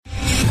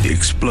The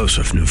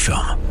explosive new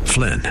film,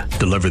 Flynn,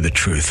 deliver the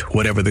truth,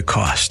 whatever the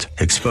cost,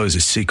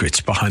 exposes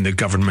secrets behind the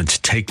government's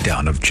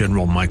takedown of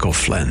General Michael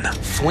Flynn.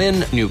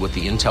 Flynn knew what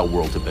the intel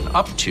world had been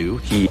up to.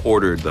 He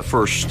ordered the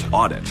first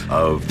audit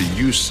of the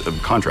use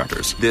of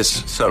contractors.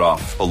 This set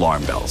off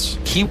alarm bells.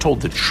 He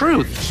told the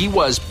truth. He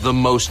was the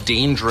most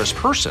dangerous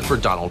person for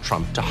Donald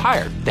Trump to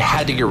hire. They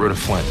had to get rid of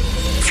Flynn.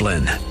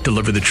 Flynn,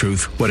 deliver the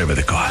truth, whatever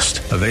the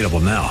cost. Available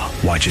now.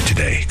 Watch it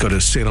today. Go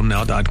to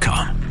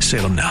salemnow.com.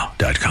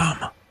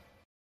 salemnow.com.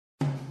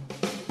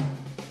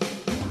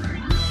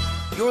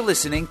 You're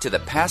listening to the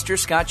Pastor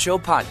Scott Show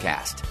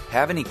podcast.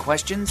 Have any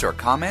questions or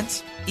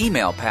comments?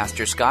 Email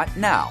Pastor Scott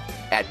now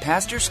at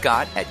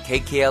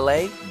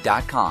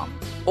pastorscott@kkla.com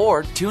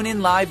or tune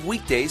in live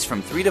weekdays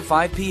from 3 to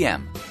 5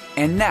 p.m.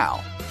 And now,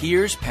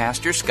 here's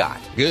Pastor Scott.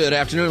 Good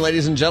afternoon,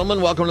 ladies and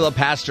gentlemen. Welcome to the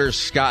Pastor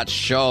Scott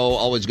Show.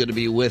 Always good to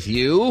be with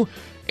you.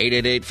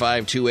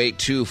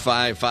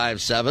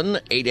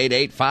 888-528-2557.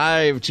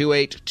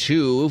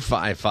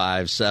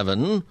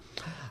 888-528-2557.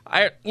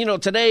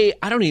 Today,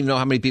 I don't even know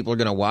how many people are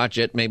going to watch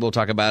it. Maybe we'll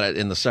talk about it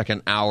in the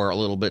second hour a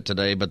little bit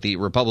today, but the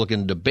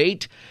Republican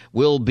debate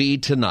will be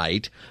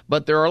tonight.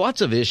 But there are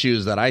lots of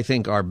issues that I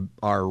think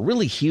are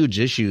really huge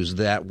issues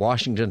that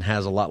Washington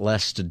has a lot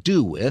less to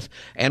do with.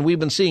 And we've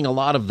been seeing a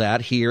lot of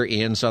that here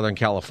in Southern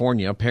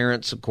California.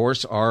 Parents, of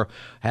course,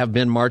 have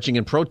been marching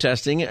and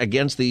protesting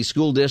against the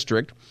school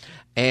district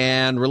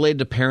and related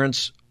to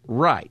parents'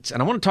 rights.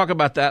 And I want to talk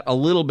about that a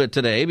little bit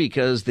today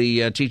because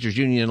the Teachers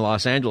Union in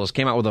Los Angeles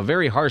came out with a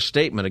very harsh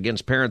statement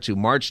against parents who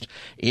marched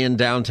in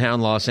downtown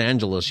Los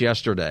Angeles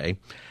yesterday.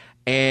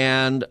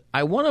 And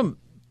I want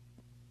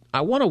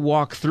to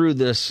walk through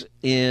this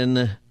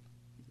in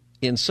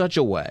such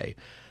a way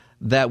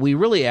that we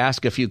really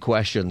ask a few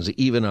questions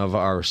even of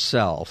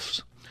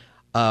ourselves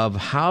of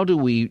how do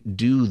we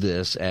do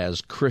this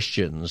as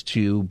Christians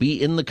to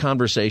be in the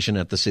conversation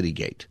at the city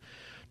gate,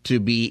 to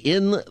be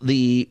in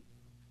the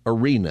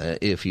arena,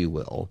 if you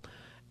will,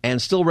 and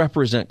still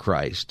represent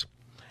Christ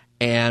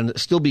and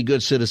still be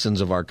good citizens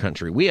of our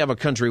country. We have a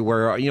country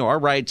where, our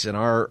rights and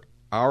our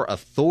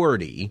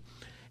authority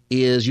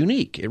is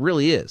unique. It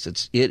really is.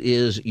 It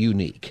is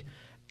unique,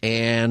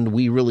 and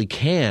we really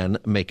can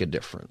make a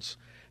difference.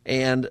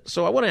 And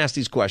so I want to ask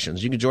these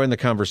questions. You can join the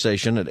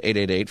conversation at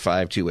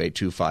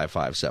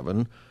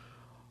 888-528-2557.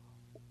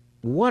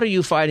 What are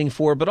you fighting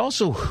for, but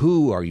also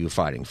who are you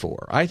fighting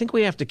for? I think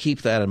we have to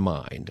keep that in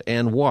mind,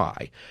 and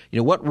why.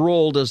 What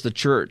role does the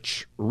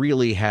church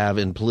really have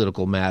in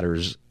political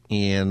matters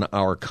in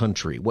our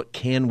country? What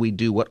can we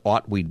do? What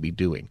ought we be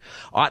doing?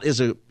 Ought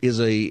is a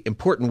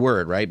important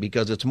word, right?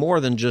 Because it's more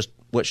than just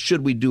what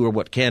should we do or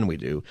what can we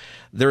do.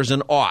 There's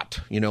an ought.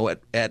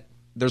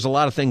 There's a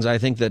lot of things I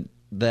think that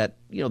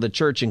the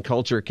church and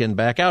culture can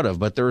back out of,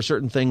 but there are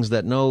certain things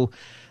that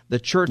the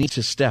church needs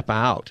to step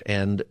out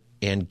and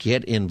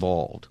get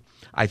involved.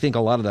 I think a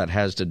lot of that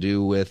has to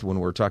do with when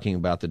we're talking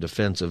about the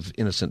defense of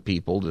innocent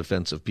people,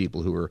 defense of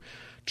people who are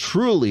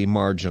truly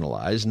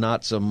marginalized,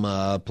 not some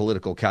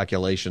political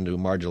calculation to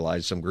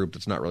marginalize some group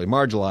that's not really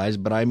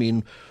marginalized, but I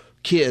mean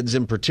kids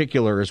in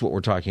particular is what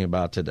we're talking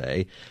about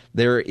today.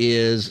 There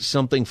is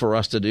something for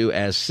us to do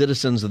as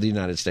citizens of the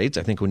United States.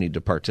 I think we need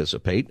to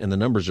participate, and the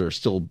numbers are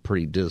still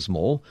pretty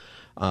dismal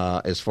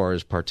as far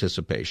as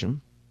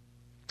participation.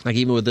 Like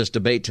even with this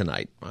debate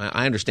tonight,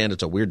 I understand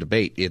it's a weird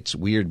debate. It's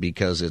weird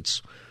because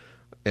it's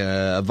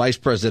a vice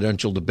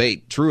presidential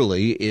debate,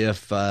 truly,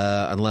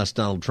 unless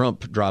Donald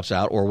Trump drops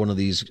out or one of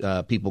these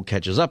people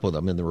catches up with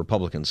him in the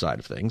Republican side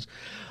of things.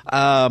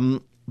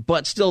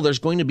 But still, there's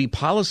going to be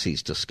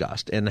policies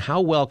discussed, and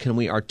how well can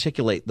we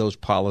articulate those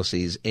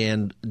policies?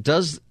 And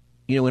does,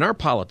 in our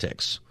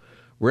politics,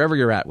 wherever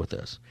you're at with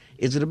this,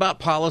 is it about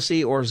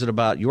policy or is it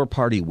about your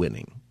party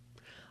winning?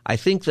 I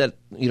think that,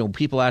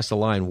 people ask the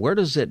line, where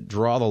does it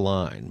draw the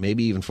line,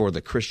 maybe even for the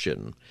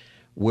Christian,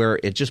 where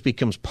it just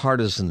becomes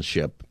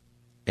partisanship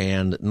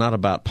and not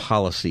about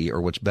policy or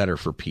what's better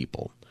for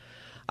people?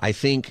 I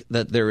think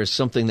that there is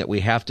something that we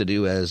have to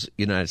do as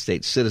United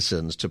States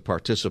citizens to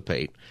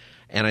participate,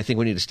 and I think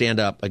we need to stand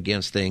up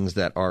against things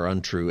that are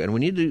untrue. And we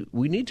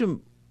need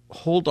to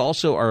hold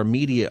also our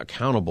media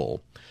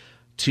accountable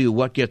to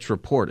what gets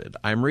reported.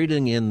 I'm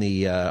reading in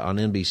the on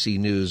NBC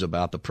News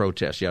about the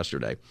protest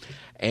yesterday,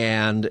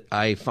 and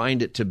I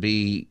find it to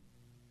be,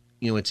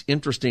 it's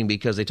interesting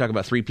because they talk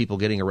about 3 people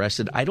getting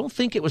arrested. I don't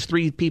think it was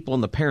 3 people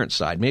on the parent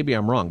side. Maybe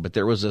I'm wrong, but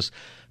there was this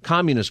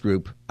communist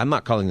group. I'm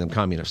not calling them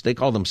communists. They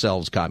call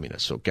themselves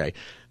communists, okay?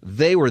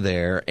 They were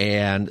there,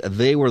 and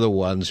they were the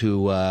ones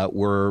who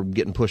were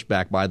getting pushed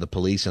back by the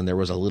police, and there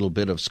was a little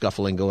bit of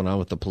scuffling going on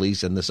with the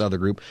police and this other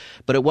group.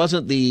 But it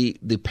wasn't the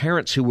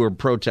parents who were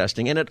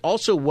protesting, and it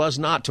also was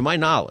not, to my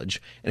knowledge,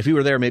 and if you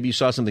were there, maybe you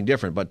saw something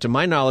different, but to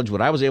my knowledge,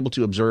 what I was able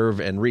to observe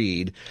and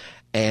read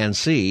and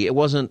see,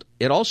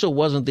 it also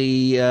wasn't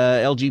the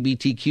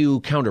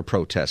LGBTQ counter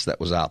protest that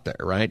was out there,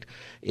 right?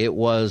 It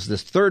was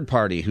this third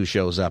party who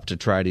shows up to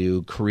try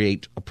to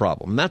create a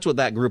problem. And that's what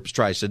that group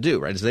tries to do,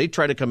 right? Is they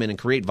try to come in and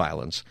create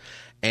violence.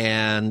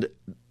 And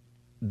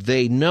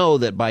they know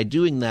that by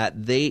doing that,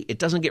 it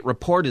doesn't get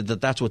reported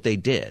that that's what they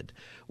did.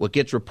 What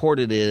gets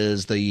reported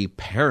is the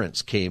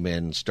parents came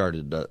in and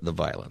started the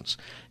violence,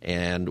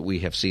 and we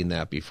have seen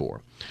that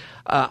before.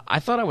 I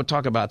thought I would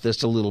talk about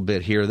this a little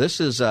bit here. This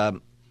is a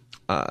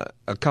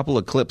couple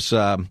of clips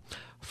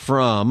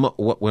from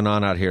what went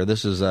on out here.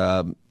 This is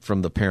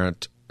from the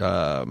parent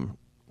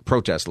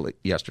protest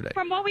yesterday.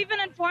 From what we've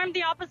been informed,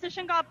 the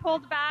opposition got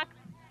pulled back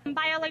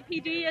by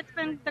LAPD. It's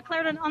been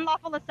declared an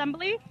unlawful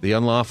assembly. The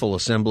unlawful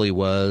assembly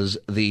was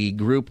the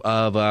group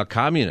of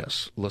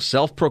communists,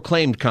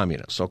 self-proclaimed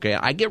communists. Okay,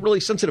 I get really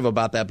sensitive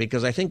about that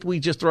because I think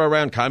we just throw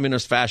around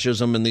communist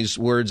fascism and these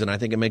words, and I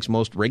think it makes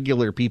most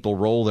regular people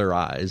roll their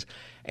eyes.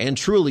 And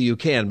truly you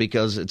can,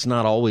 because it's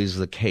not always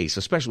the case,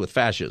 especially with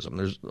fascism.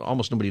 There's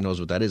almost nobody knows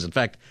what that is. In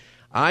fact,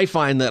 I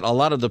find that a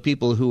lot of the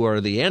people who are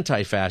the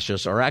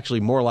anti-fascists are actually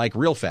more like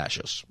real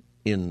fascists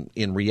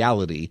in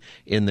reality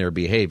in their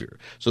behavior.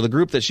 So the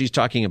group that she's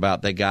talking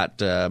about that got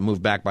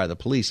moved back by the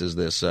police is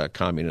this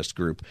communist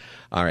group.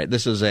 All right,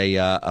 this is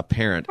a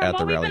parent at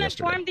the rally yesterday.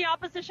 From what we've been informed, the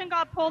opposition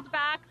got pulled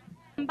back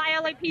by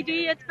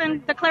LAPD. It's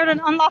been declared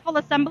an unlawful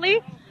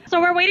assembly.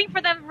 So we're waiting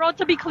for the road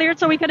to be cleared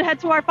so we could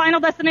head to our final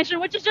destination,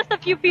 which is just a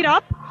few feet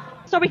up,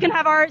 so we can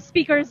have our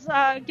speakers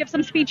give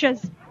some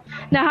speeches.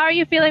 Now, how are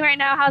you feeling right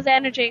now? How's the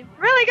energy?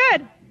 Really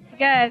good.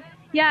 Good.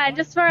 Yeah, and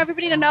just for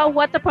everybody to know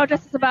what the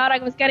protest is about, I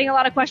was getting a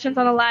lot of questions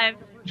on the live.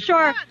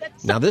 Sure.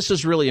 Now, this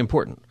is really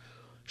important.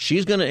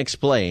 She's going to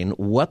explain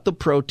what the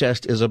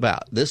protest is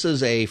about. This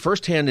is a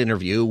firsthand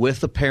interview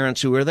with the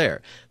parents who are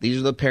there. These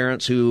are the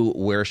parents who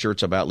wear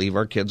shirts about leave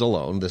our kids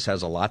alone. This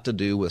has a lot to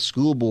do with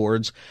school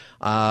boards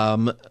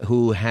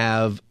who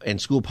have,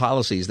 and school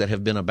policies that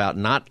have been about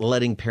not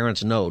letting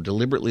parents know,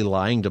 deliberately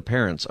lying to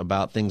parents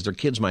about things their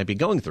kids might be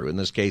going through. In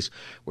this case,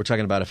 we're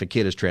talking about if a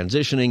kid is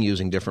transitioning,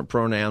 using different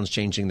pronouns,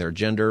 changing their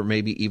gender,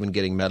 maybe even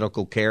getting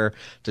medical care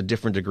to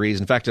different degrees.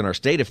 In fact, in our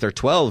state, if they're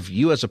 12,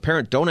 you as a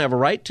parent don't have a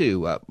right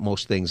to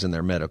most things in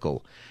their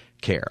medical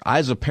care.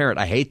 As a parent,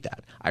 I hate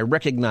that. I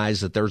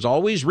recognize that there's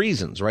always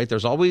reasons, right?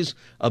 There's always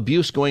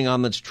abuse going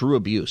on that's true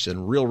abuse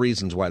and real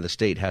reasons why the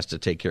state has to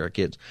take care of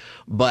kids.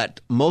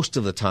 But most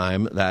of the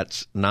time,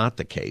 that's not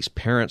the case.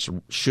 Parents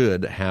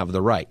should have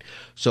the right.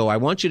 So I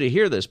want you to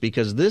hear this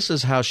because this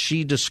is how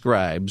she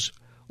describes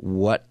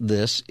what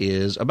this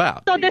is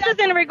about. So this is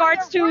in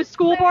regards to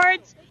school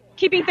boards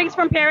keeping things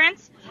from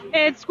parents.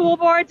 It's school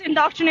boards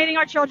indoctrinating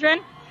our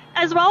children,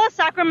 as well as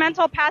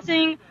Sacramento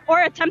passing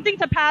or attempting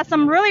to pass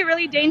some really,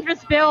 really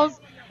dangerous bills,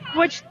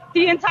 which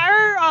the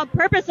entire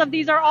purpose of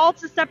these are all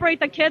to separate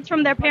the kids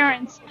from their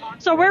parents.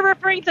 So we're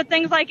referring to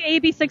things like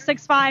AB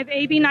 665,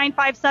 AB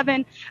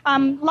 957.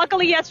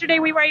 Luckily, yesterday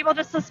we were able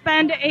to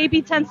suspend AB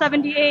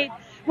 1078,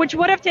 which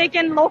would have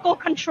taken local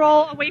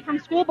control away from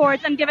school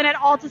boards and given it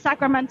all to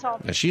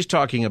Sacramento. Now, she's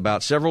talking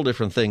about several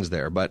different things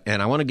there,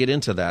 and I want to get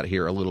into that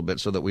here a little bit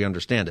so that we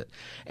understand it.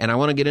 And I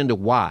want to get into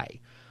why.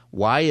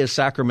 Why is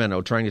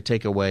Sacramento trying to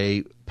take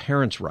away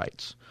parents'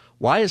 rights?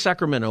 Why is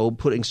Sacramento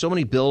putting so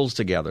many bills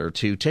together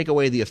to take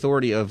away the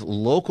authority of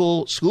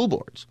local school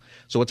boards?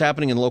 So what's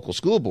happening in local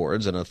school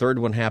boards, and a third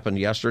one happened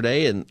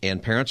yesterday,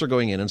 and parents are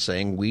going in and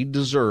saying we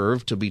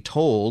deserve to be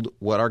told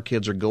what our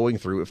kids are going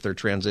through if they're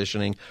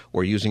transitioning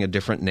or using a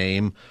different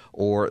name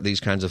or these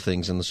kinds of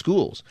things in the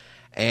schools.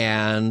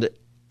 And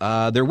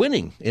they're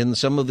winning in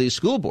some of these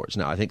school boards.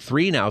 Now, I think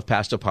 3 now have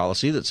passed a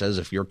policy that says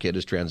if your kid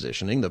is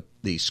transitioning,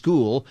 the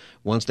school,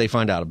 once they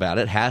find out about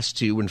it, has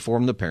to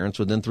inform the parents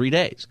within 3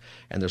 days.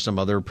 And there's some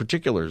other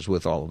particulars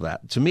with all of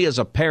that. To me, as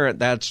a parent,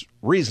 that's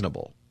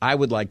reasonable. I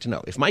would like to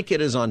know. If my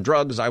kid is on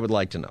drugs, I would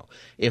like to know.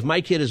 If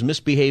my kid is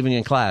misbehaving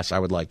in class, I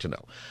would like to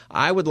know.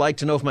 I would like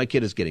to know if my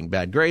kid is getting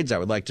bad grades. I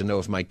would like to know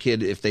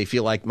if they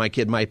feel like my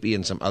kid might be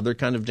in some other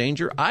kind of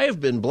danger. I have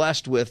been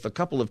blessed with a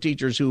couple of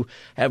teachers who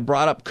have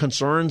brought up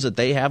concerns that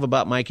they have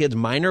about my kids,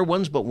 minor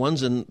ones, but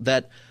ones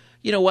that,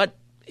 you know what,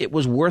 it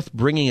was worth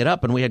bringing it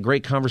up, and we had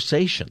great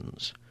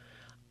conversations.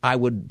 I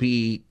would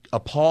be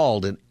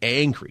appalled and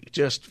angry,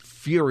 just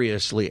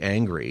furiously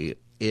angry,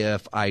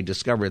 if I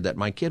discovered that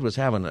my kid was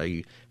having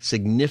a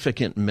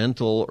significant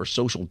mental or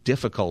social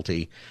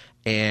difficulty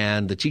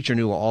and the teacher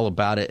knew all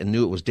about it and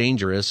knew it was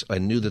dangerous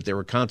and knew that there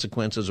were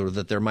consequences or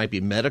that there might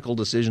be medical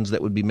decisions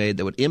that would be made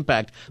that would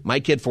impact my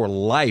kid for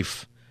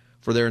life,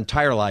 for their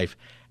entire life,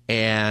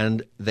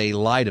 and they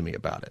lie to me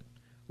about it.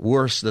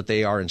 Worse, that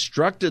they are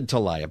instructed to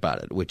lie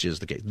about it, which is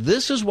the case.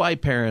 This is why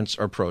parents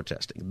are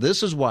protesting.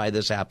 This is why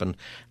this happened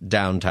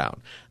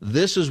downtown.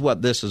 This is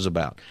what this is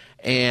about.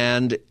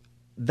 And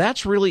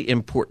that's really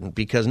important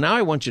because now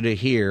I want you to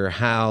hear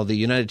how the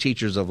United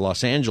Teachers of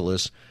Los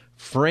Angeles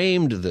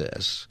framed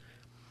this.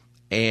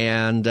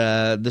 And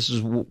there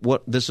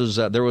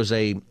was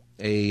a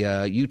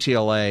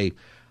UTLA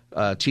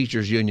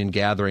teachers union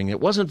gathering.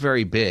 It wasn't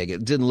very big.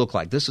 It didn't look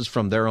like. This is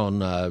from their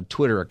own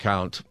Twitter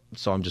account.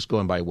 So I'm just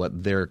going by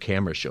what their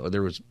camera showed.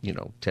 There was,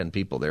 10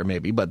 people there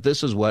maybe. But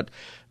this is what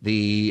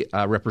the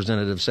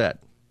representative said.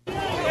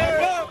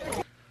 Here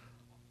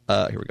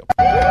we go.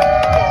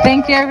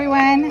 Thank you,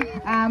 everyone.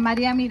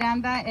 Maria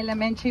Miranda,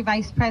 Elementary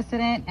Vice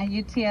President at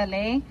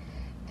UTLA.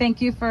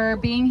 Thank you for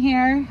being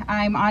here.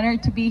 I'm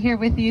honored to be here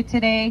with you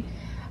today.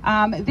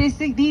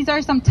 These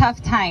are some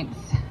tough times.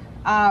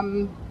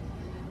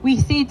 We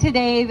see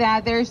today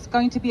that there's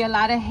going to be a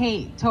lot of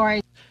hate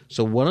towards.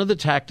 So one of the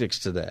tactics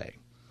today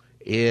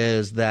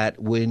is that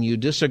when you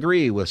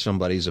disagree with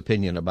somebody's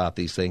opinion about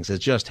these things,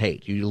 it's just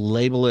hate. You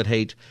label it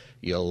hate,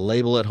 you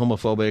label it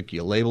homophobic,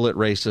 you label it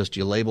racist,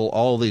 you label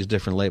all these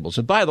different labels.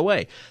 And by the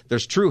way,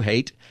 there's true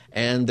hate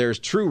and there's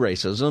true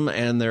racism,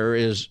 and there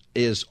is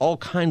all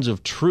kinds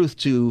of truth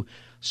to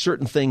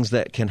certain things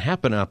that can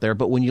happen out there.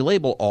 But when you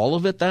label all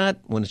of it that,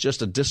 when it's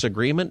just a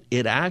disagreement,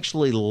 it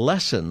actually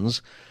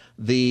lessens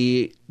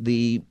the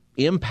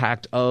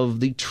impact of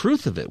the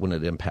truth of it when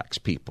it impacts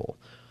people.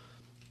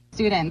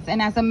 Students,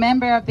 and as a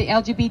member of the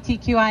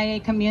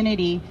LGBTQIA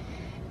community,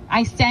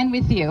 I stand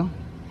with you.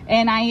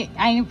 And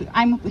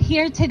I'm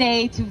here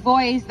today to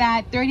voice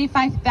that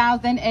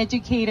 35,000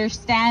 educators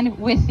stand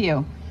with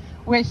you.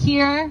 We're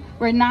here,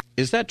 we're not.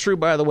 Is that true,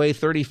 by the way,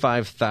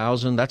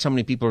 35,000? That's how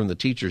many people are in the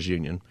teachers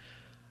union.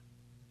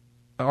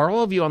 Are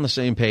all of you on the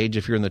same page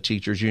if you're in the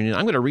teachers union?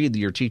 I'm going to read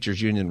your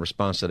teachers union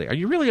response today. Are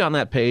you really on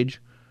that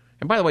page?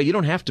 And by the way, you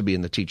don't have to be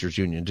in the teachers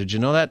union. Did you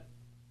know that?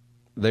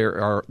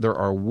 There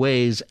are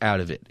ways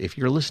out of it. If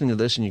you're listening to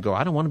this and you go,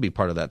 I don't want to be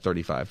part of that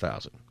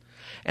 35,000.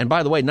 And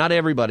by the way, not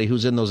everybody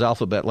who's in those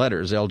alphabet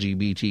letters,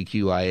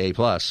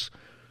 LGBTQIA+,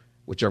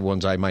 whichever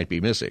ones I might be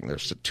missing.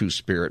 There's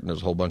Two-Spirit and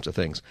there's a whole bunch of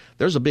things.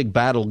 There's a big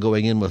battle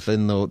going in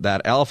within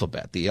that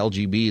alphabet. The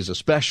LGBs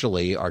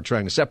especially are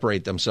trying to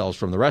separate themselves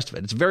from the rest of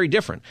it. It's very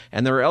different.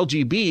 And there are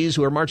LGBs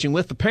who are marching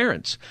with the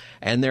parents.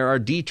 And there are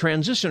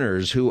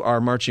detransitioners who are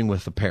marching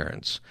with the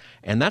parents.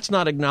 And that's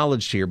not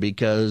acknowledged here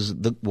because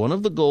one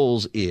of the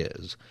goals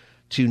is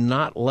to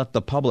not let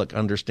the public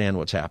understand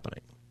what's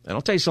happening. And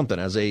I'll tell you something,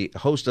 as a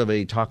host of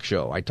a talk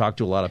show, I talk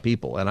to a lot of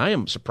people, and I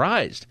am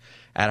surprised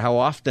at how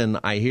often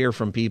I hear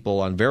from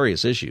people on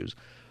various issues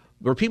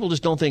where people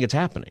just don't think it's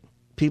happening.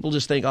 People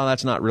just think, oh,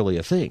 that's not really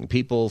a thing.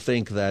 People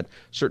think that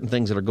certain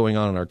things that are going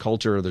on in our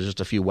culture, there's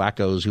just a few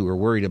wackos who are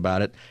worried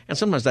about it. And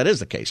sometimes that is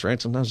the case,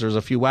 right? Sometimes there's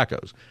a few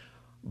wackos.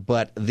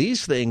 But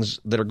these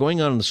things that are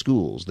going on in the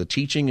schools, the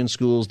teaching in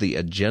schools, the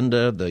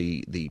agenda,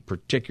 the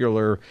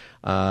particular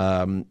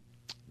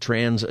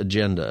trans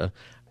agenda,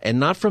 and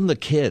not from the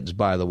kids,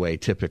 by the way,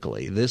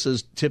 typically. This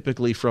is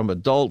typically from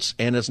adults,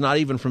 and it's not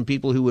even from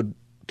people who would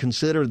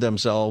consider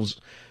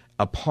themselves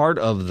a part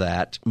of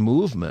that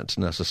movement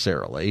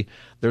necessarily.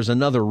 There's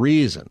another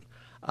reason.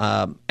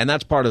 And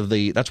that's why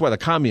the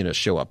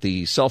communists show up,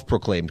 the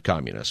self-proclaimed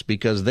communists,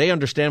 because they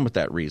understand what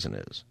that reason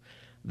is.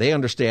 They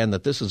understand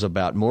that this is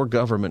about more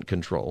government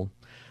control.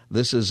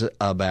 This is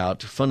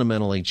about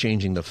fundamentally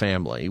changing the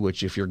family,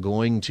 which if you're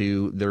going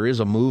to, there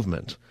is a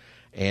movement,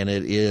 and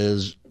it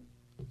is,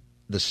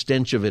 the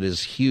stench of it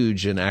is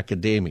huge in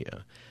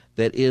academia,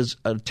 that is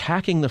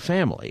attacking the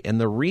family. And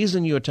the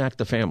reason you attack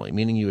the family,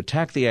 meaning you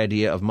attack the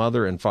idea of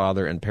mother and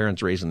father and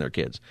parents raising their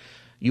kids,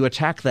 you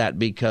attack that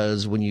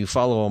because when you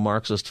follow a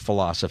Marxist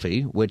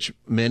philosophy, which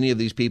many of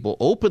these people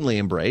openly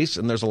embrace,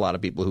 and there's a lot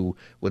of people who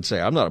would say,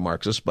 I'm not a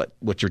Marxist, but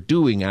what you're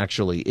doing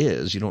actually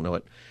is, you don't know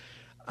it,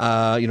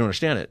 you don't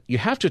understand it. You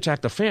have to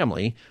attack the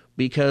family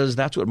because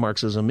that's what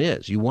Marxism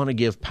is. You want to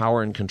give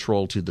power and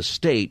control to the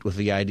state with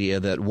the idea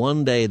that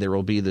one day there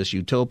will be this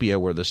utopia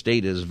where the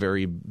state is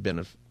very,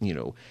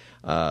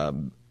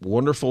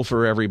 wonderful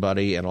for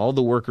everybody and all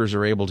the workers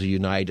are able to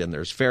unite and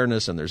there's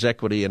fairness and there's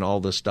equity and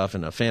all this stuff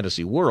in a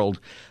fantasy world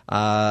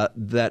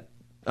that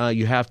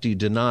you have to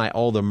deny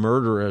all the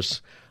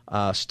murderous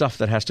stuff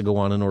that has to go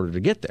on in order to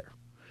get there.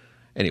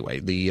 Anyway,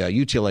 the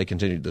UTLA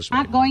continued this way.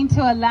 Not going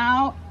to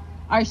allow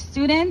our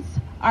students,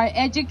 our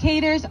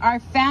educators, our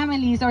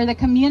families, or the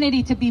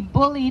community to be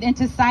bullied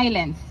into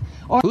silence.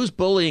 Who's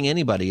bullying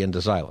anybody into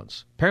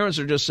silence? Parents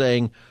are just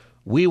saying,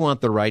 we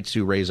want the right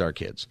to raise our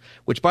kids,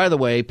 which, by the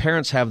way,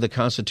 parents have the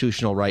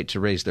constitutional right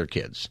to raise their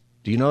kids.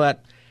 Do you know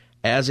that?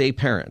 As a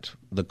parent,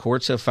 the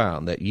courts have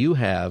found that you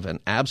have an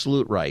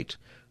absolute right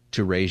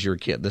to raise your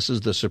kid. This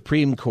is the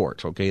Supreme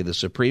Court, okay? The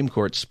Supreme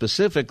Court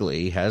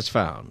specifically has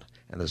found,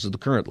 and this is the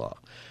current law,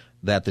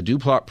 that the due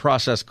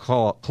process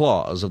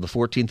clause of the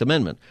 14th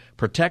Amendment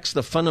protects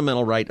the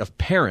fundamental right of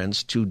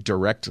parents to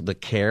direct the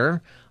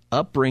care,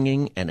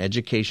 upbringing, and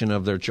education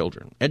of their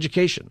children.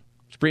 Education,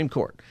 Supreme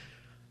Court.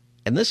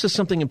 And this is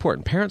something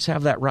important. Parents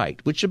have that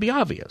right, which should be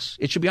obvious.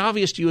 It should be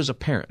obvious to you as a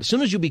parent. As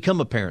soon as you become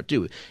a parent,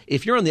 too.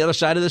 If you're on the other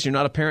side of this, you're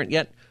not a parent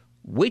yet,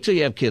 wait till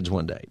you have kids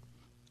one day.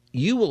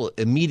 You will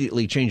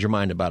immediately change your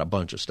mind about a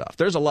bunch of stuff.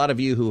 There's a lot of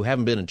you who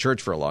haven't been in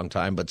church for a long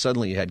time, but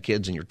suddenly you had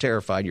kids and you're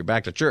terrified, you're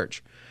back to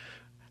church.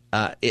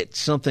 It's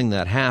something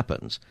that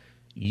happens.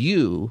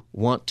 You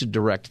want to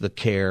direct the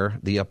care,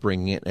 the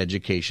upbringing, and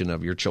education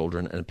of your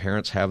children, and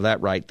parents have that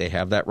right. They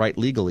have that right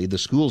legally. The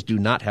schools do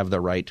not have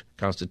the right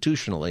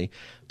constitutionally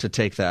to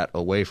take that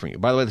away from you.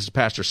 By the way, this is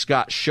Pastor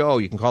Scott's show.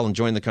 You can call and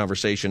join the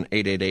conversation,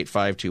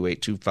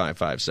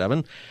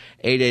 888-528-2557,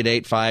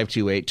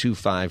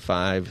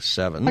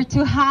 888-528-2557. Or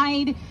to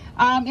hide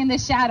in the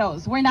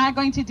shadows. We're not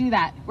going to do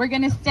that. We're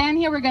going to stand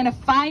here. We're going to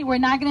fight. We're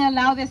not going to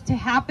allow this to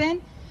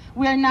happen.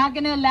 We're not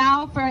going to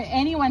allow for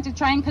anyone to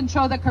try and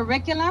control the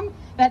curriculum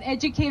that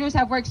educators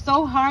have worked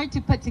so hard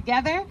to put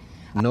together.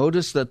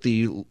 Notice that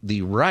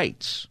the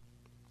rights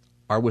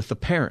are with the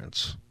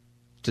parents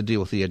to deal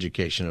with the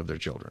education of their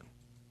children.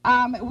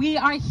 We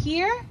are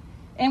here,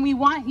 and we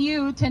want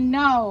you to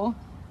know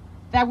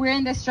that we're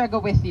in this struggle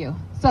with you.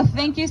 So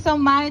thank you so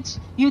much.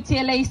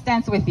 UTLA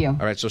stands with you.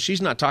 All right, so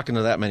she's not talking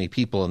to that many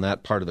people in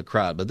that part of the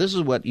crowd, but this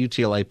is what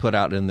UTLA put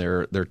out in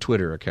their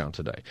Twitter account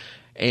today.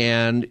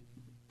 And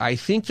I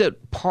think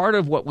that part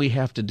of what we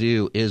have to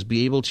do is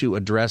be able to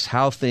address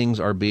how things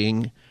are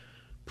being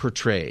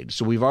portrayed.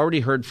 So we've already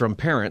heard from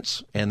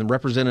parents and the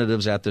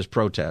representatives at this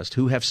protest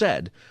who have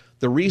said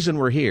the reason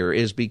we're here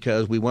is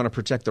because we want to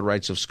protect the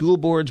rights of school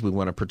boards, we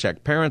want to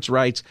protect parents'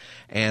 rights,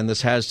 and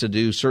this has to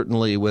do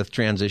certainly with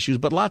trans issues,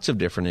 but lots of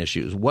different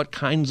issues. What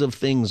kinds of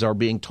things are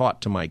being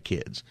taught to my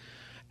kids?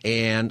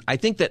 And I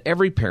think that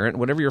every parent,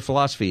 whatever your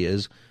philosophy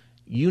is,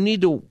 you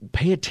need to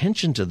pay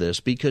attention to this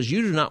because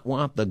you do not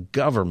want the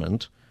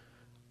government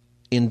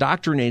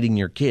indoctrinating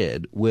your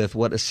kid with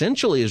what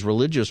essentially is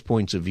religious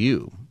points of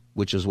view,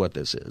 which is what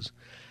this is.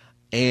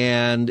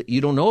 And you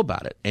don't know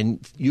about it,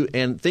 and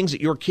things that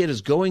your kid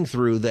is going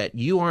through that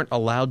you aren't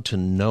allowed to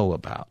know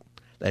about.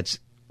 That's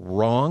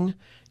wrong.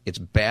 It's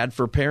bad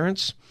for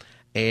parents,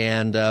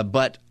 and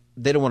but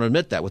they don't want to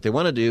admit that. What they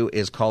want to do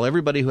is call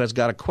everybody who has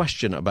got a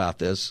question about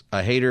this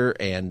a hater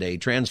and a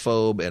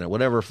transphobe and a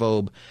whatever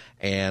phobe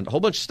and a whole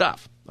bunch of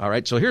stuff. All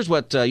right, so here's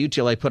what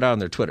UTLA put out on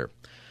their Twitter.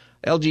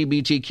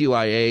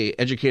 LGBTQIA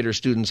educators,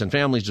 students, and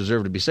families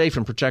deserve to be safe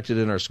and protected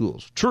in our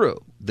schools. True,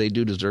 they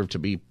do deserve to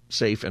be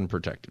safe and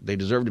protected. They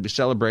deserve to be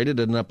celebrated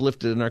and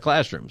uplifted in our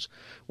classrooms.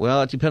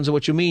 Well, it depends on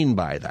what you mean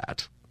by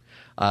that.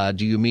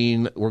 Do you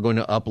mean we're going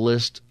to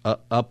uplift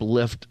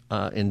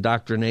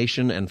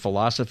indoctrination and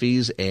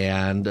philosophies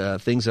and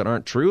things that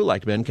aren't true,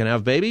 like men can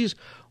have babies?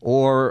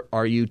 Or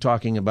are you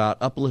talking about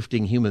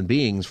uplifting human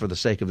beings for the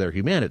sake of their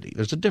humanity?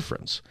 There's a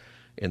difference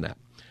in that.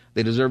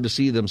 They deserve to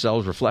see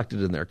themselves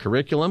reflected in their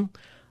curriculum.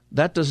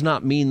 That does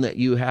not mean that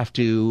you have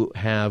to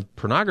have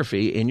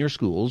pornography in your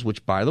schools,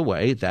 which, by the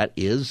way, that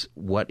is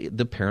what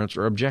the parents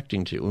are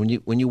objecting to.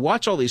 When you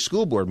watch all these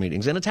school board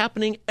meetings, and it's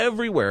happening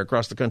everywhere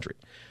across the country,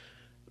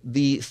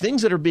 the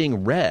things that are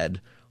being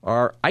read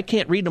are, I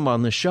can't read them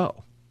on this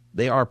show.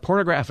 They are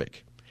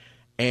pornographic.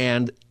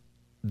 And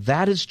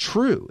that is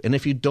true. And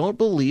if you don't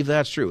believe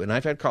that's true, and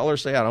I've had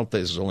callers say, I don't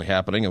think this is only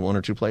happening in one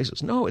or two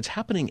places. No, it's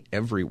happening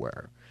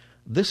everywhere.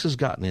 This has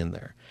gotten in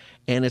there.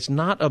 And it's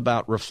not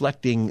about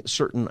reflecting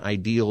certain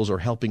ideals or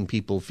helping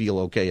people feel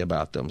okay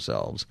about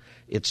themselves.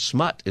 It's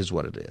smut is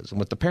what it is. And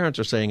what the parents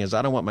are saying is,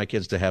 I don't want my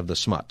kids to have the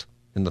smut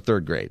in the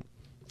 3rd grade,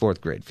 4th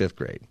grade, 5th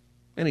grade,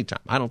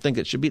 anytime. I don't think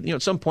it should be,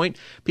 at some point,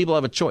 people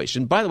have a choice.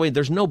 And by the way,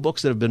 there's no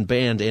books that have been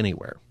banned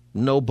anywhere.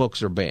 No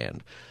books are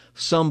banned.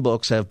 Some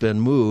books have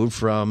been moved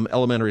from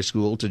elementary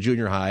school to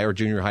junior high or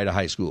junior high to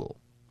high school.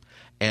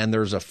 And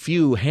there's a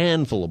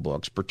handful of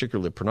books,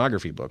 particularly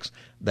pornography books,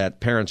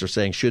 that parents are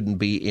saying shouldn't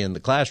be in the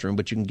classroom,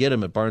 but you can get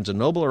them at Barnes &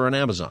 Noble or on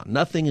Amazon.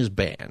 Nothing is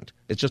banned.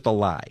 It's just a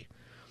lie.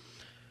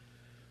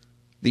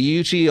 The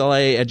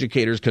UTLA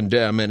educators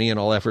condemn any and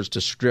all efforts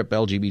to strip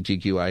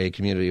LGBTQIA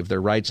community of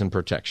their rights and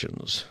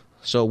protections.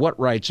 So what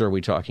rights are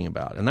we talking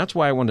about? And that's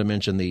why I wanted to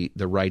mention the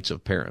rights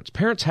of parents.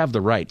 Parents have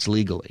the rights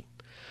legally.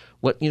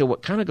 What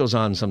kind of goes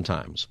on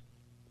sometimes,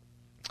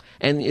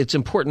 and it's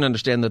important to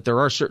understand that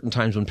there are certain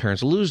times when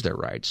parents lose their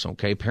rights,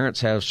 okay?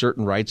 Parents have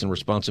certain rights and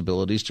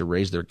responsibilities to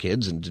raise their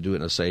kids and to do it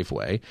in a safe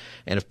way.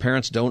 And if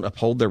parents don't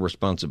uphold their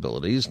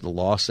responsibilities, the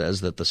law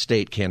says that the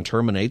state can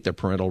terminate their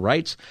parental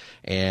rights,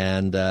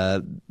 and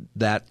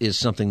that is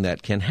something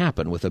that can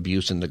happen with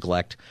abuse and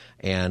neglect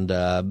and,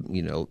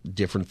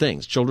 different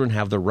things. Children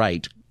have the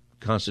right,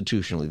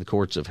 constitutionally, the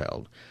courts have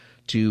held,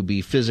 to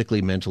be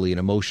physically, mentally, and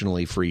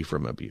emotionally free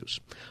from abuse.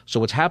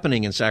 So what's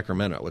happening in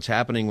Sacramento, what's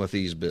happening with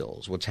these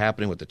bills, what's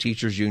happening with the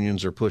teachers'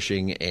 unions are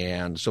pushing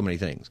and so many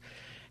things,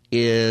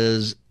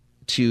 is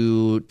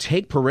to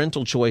take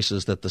parental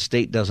choices that the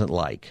state doesn't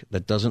like,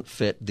 that doesn't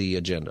fit the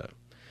agenda,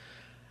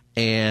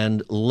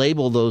 and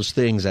label those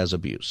things as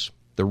abuse.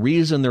 The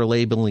reason they're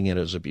labeling it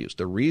as abuse,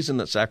 the reason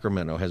that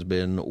Sacramento has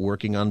been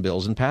working on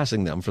bills and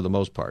passing them for the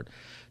most part,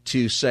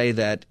 to say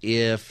that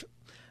if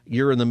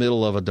you're in the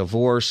middle of a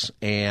divorce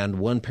and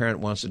one parent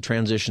wants to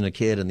transition a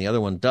kid and the other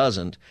one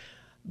doesn't,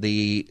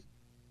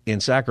 in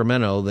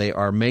Sacramento, they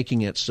are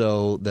making it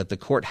so that the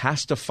court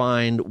has to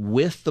find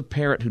with the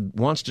parent who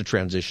wants to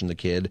transition the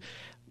kid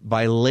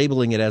by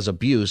labeling it as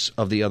abuse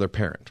of the other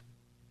parent.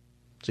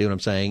 See what I'm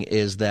saying?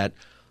 Is that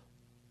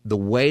the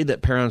way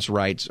that parents'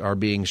 rights are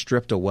being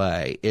stripped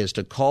away is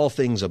to call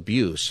things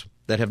abuse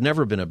that have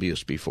never been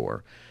abused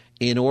before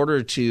in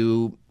order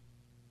to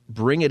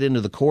bring it into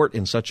the court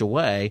in such a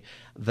way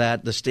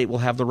that the state will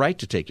have the right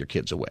to take your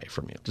kids away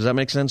from you. Does that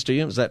make sense to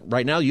you? Is that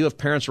right now you have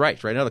parents'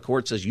 rights? Right now the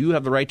court says you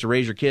have the right to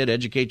raise your kid,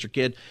 educate your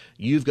kid.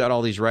 You've got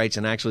all these rights,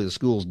 and actually the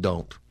schools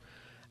don't.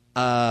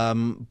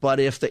 But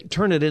if they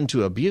turn it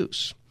into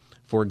abuse,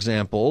 for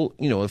example,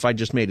 if I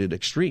just made it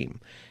extreme,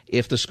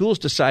 if the schools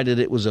decided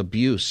it was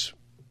abuse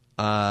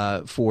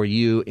for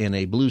you in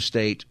a blue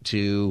state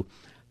to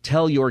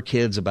tell your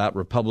kids about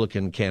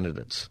Republican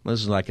candidates.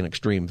 This is like an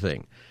extreme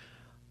thing.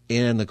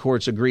 And the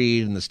courts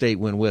agreed and the state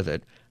went with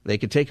it. They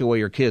could take away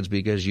your kids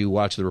because you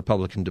watch the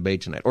Republican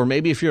debate tonight. Or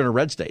maybe if you're in a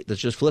red state,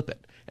 let's just flip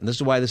it. And this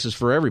is why this is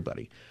for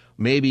everybody.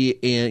 Maybe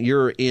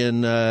you're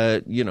in,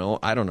 I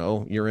don't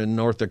know, you're in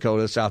North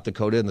Dakota, South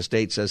Dakota, and the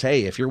state says,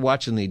 hey, if you're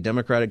watching the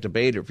Democratic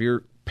debate, if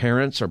your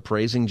parents are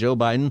praising Joe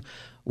Biden,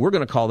 we're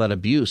going to call that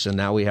abuse, and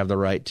now we have the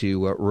right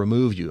to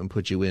remove you and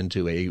put you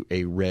into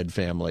a red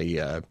family.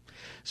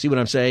 See what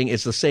I'm saying?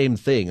 It's the same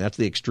thing. That's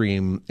the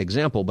extreme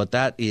example, but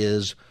that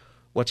is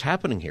what's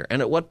happening here.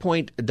 And at what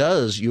point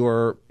does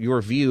your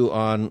view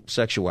on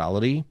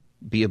sexuality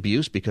be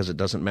abuse because it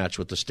doesn't match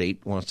what the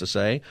state wants to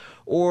say,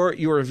 or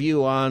your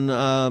view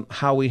on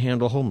how we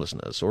handle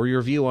homelessness, or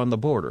your view on the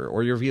border,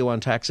 or your view on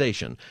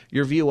taxation,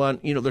 your view on,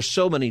 there's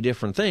so many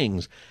different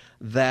things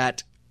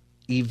that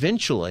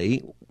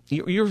eventually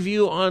your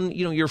view on,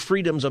 your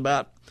freedoms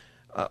about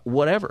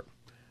whatever.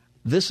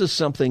 This is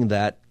something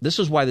this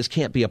is why this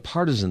can't be a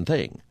partisan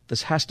thing.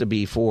 This has to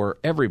be for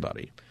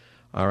everybody.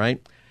 All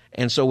right.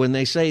 And so when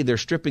they say they're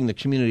stripping the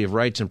community of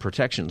rights and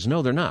protections,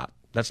 no, they're not.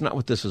 That's not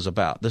what this is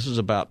about. This is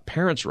about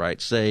parents'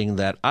 rights, saying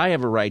that I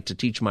have a right to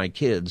teach my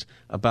kids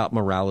about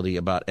morality,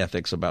 about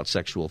ethics, about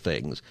sexual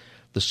things.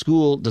 The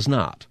school does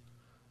not.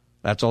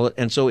 That's all.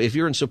 And so if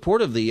you're in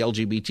support of the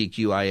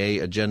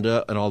LGBTQIA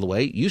agenda and all the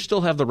way, you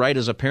still have the right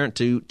as a parent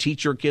to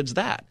teach your kids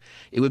that.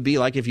 It would be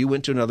like if you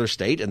went to another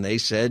state and they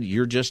said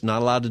you're just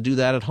not allowed to do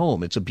that at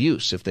home. It's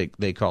abuse if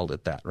they called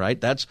it that, right?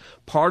 That's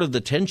part of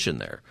the tension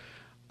there.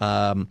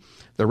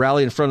 The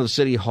rally in front of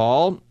City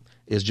Hall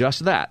is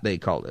just that, they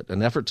called it,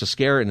 an effort to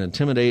scare and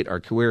intimidate our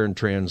queer and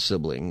trans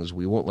siblings.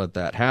 We won't let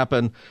that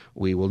happen.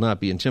 We will not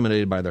be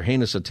intimidated by their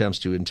heinous attempts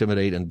to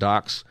intimidate and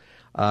dox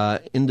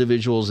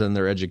individuals and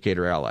their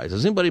educator allies.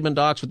 Has anybody been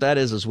doxxed? What that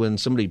is when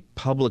somebody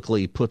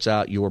publicly puts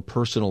out your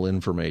personal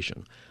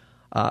information.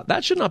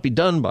 That should not be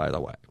done, by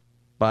the way,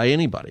 by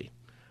anybody.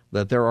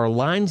 That there are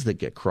lines that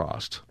get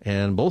crossed,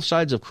 and both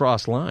sides have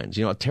crossed lines.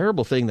 A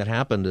terrible thing that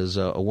happened is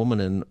a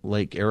woman in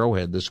Lake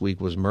Arrowhead this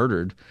week was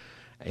murdered,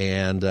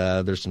 and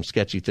there's some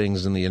sketchy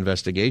things in the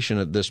investigation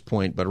at this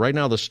point. But right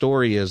now the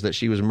story is that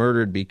she was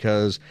murdered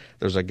because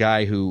there's a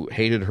guy who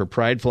hated her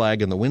pride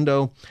flag in the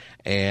window,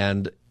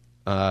 and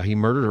he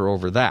murdered her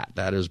over that.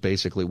 That is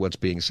basically what's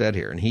being said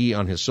here. And he,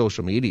 on his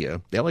social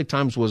media, the LA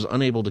Times was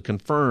unable to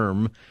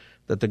confirm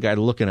that the guy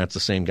looking at's the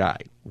same guy,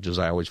 which is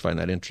I always find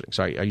that interesting.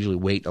 So I usually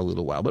wait a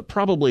little while, but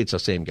probably it's the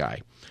same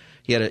guy.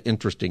 He had an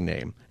interesting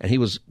name, and he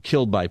was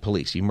killed by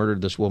police. He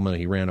murdered this woman.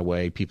 He ran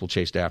away. People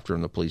chased after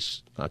him. The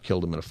police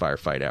killed him in a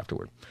firefight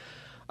afterward.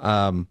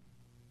 But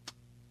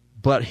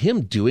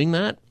him doing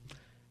that,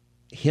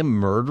 him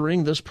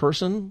murdering this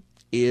person,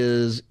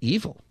 is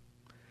evil.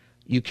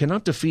 You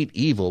cannot defeat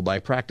evil by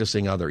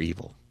practicing other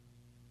evil.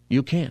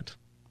 You can't.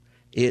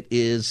 It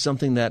is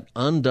something that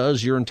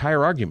undoes your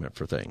entire argument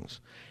for things.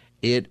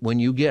 When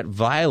you get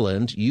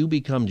violent, you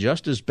become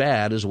just as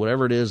bad as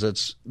whatever it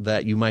is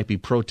that you might be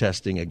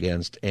protesting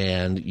against,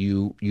 and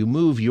you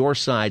move your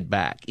side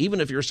back. Even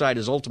if your side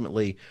is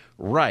ultimately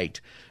right,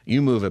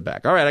 you move it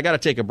back. All right, I got to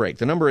take a break.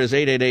 The number is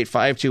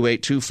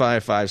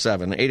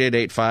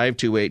 888-528-2557,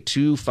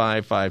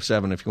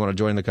 888-528-2557 if you want to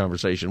join the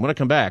conversation. When I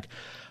come back,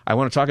 I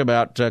want to talk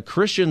about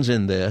Christians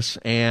in this,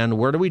 and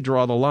where do we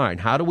draw the line?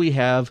 How do we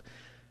have...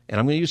 And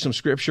I'm going to use some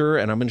scripture,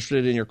 and I'm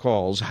interested in your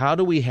calls. How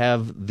do we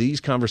have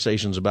these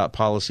conversations about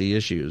policy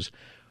issues?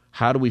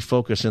 How do we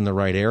focus in the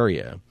right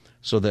area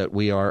so that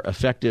we are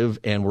effective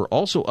and we're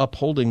also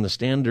upholding the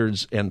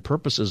standards and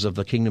purposes of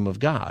the kingdom of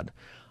God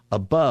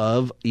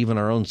above even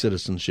our own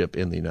citizenship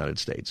in the United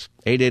States?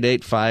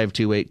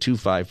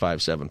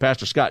 888-528-2557.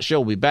 Pastor Scott Show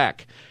will be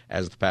back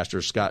as the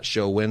Pastor Scott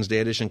Show Wednesday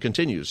edition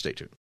continues. Stay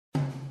tuned.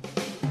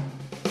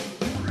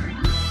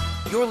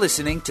 You're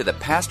listening to the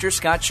Pastor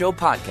Scott Show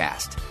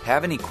podcast.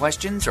 Have any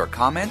questions or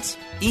comments?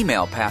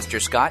 Email Pastor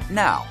Scott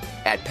now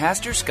at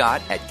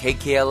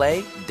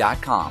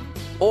pastorscott@kkla.com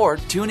or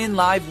tune in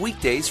live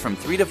weekdays from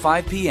 3 to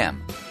 5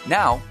 p.m.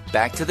 Now,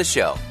 back to the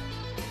show.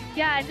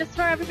 Yeah, and just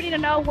for everybody to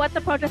know what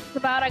the protest is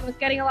about, I was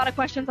getting a lot of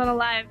questions on the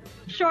live.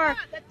 Sure.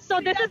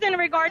 So this is in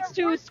regards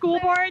to school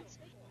boards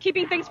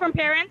keeping things from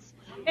parents.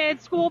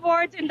 It's school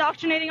boards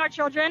indoctrinating our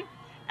children,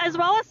 as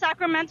well as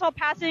Sacramento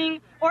passing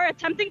or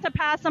attempting to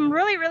pass some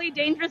really, really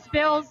dangerous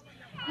bills,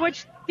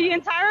 which the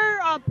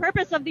entire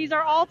purpose of these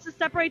are all to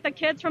separate the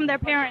kids from their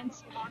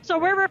parents. So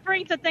we're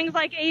referring to things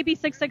like AB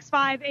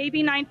 665,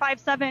 AB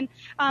 957.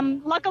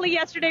 Luckily,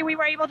 yesterday we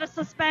were able to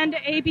suspend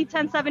AB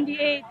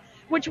 1078,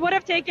 which would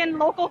have taken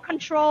local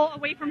control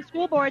away from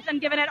school boards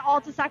and given it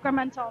all to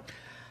Sacramento.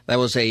 That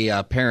was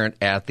a parent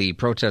at the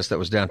protest that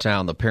was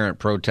downtown, the parent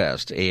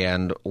protest.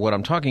 And what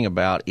I'm talking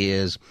about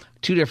is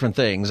two different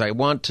things. I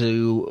want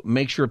to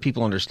make sure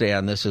people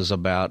understand this is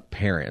about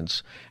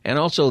parents. And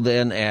also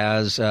then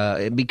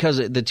because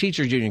the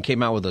teachers union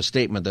came out with a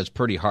statement that's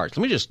pretty harsh.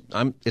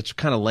 It's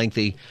kind of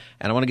lengthy,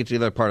 and I want to get to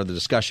the other part of the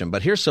discussion.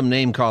 But here's some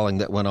name calling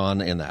that went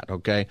on in that,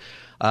 okay?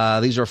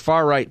 These are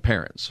far-right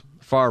parents.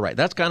 Far right.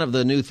 That's kind of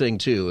the new thing,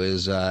 too,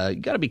 is you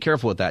got to be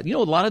careful with that. You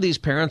know, a lot of these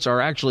parents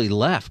are actually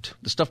left.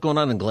 The stuff going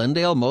on in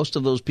Glendale, most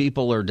of those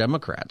people are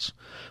Democrats.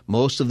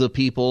 Most of the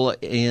people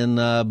in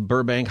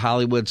Burbank,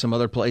 Hollywood, some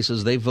other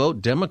places, they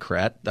vote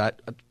Democrat. I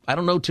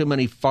don't know too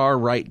many far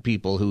right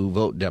people who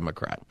vote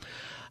Democrat.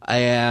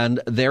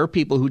 And there are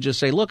people who just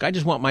say, look, I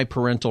just want my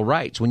parental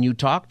rights. When you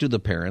talk to the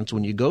parents,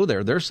 when you go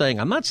there, they're saying,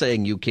 I'm not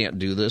saying you can't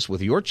do this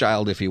with your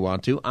child if you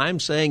want to.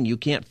 I'm saying you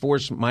can't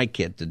force my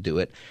kid to do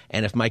it.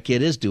 And if my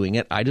kid is doing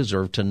it, I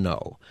deserve to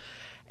know.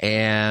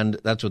 And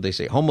that's what they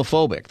say.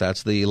 Homophobic.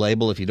 That's the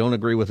label if you don't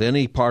agree with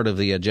any part of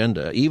the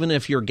agenda. Even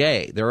if you're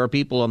gay, there are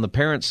people on the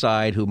parent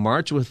side who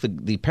march with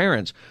the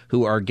parents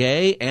who are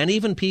gay, and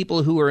even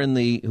people who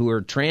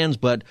are trans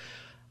but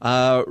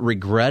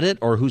regret it,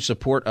 or who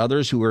support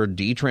others who are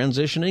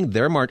detransitioning.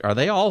 Are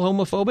they all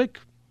homophobic?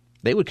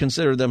 They would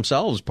consider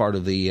themselves part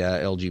of the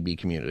LGBT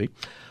community.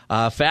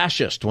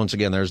 Fascist, once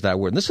again, there's that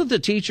word. And this is the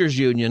teachers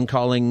union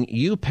calling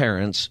you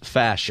parents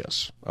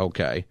fascists,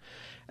 okay?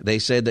 They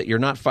said that you're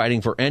not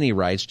fighting for any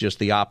rights, just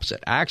the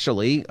opposite.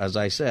 Actually, as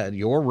I said,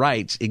 your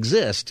rights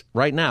exist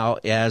right now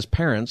as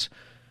parents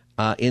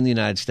in the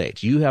United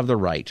States. You have the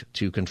right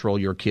to control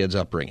your kids'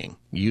 upbringing.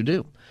 You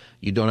do.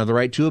 You don't have the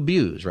right to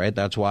abuse, right?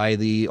 That's why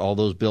all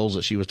those bills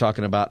that she was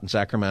talking about in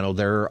Sacramento,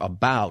 they're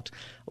about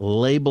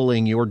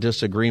labeling your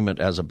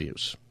disagreement as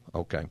abuse.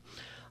 Okay.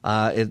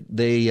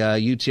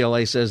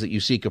 UTLA says that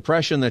you seek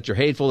oppression, that you're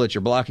hateful, that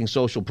you're blocking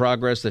social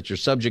progress, that you're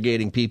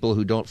subjugating people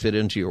who don't fit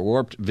into your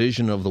warped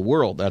vision of the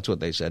world. That's what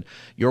they said.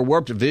 Your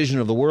warped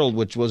vision of the world,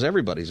 which was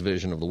everybody's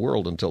vision of the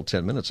world until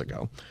 10 minutes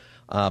ago.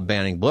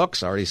 Banning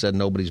books. I already said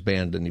nobody's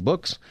banned any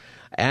books.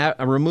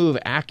 Remove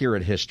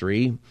accurate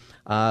history.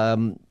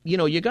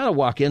 You got to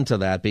walk into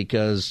that,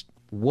 because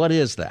what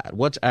is that?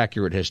 What's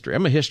accurate history?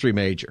 I'm a history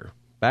major.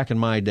 Back in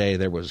my day,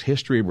 there was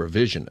history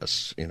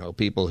revisionists,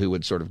 people who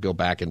would sort of go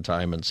back in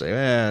time and say,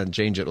 and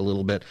change it a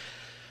little bit.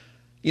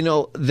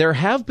 There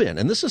have been,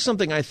 and this is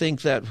something I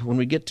think that when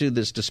we get to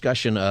this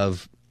discussion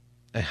of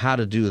how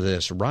to do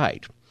this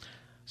right,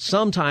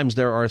 sometimes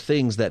there are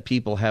things that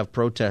people have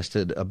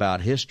protested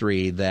about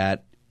history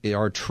that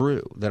are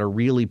true, that are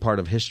really part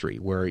of history,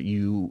 where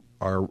you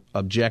are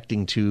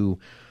objecting to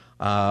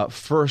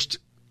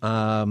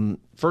first-person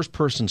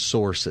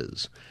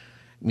sources,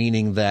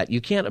 meaning that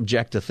you can't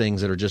object to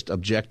things that are just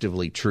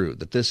objectively true,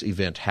 that this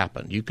event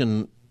happened. You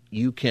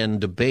can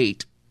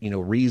debate,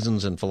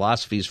 reasons and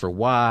philosophies for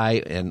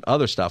why and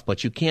other stuff,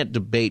 but you can't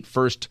debate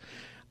first-hand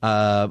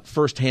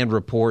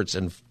reports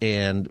and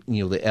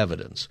the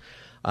evidence.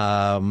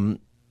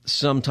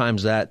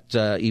 Sometimes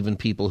that even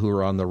people who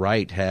are on the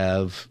right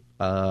have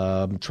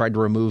tried to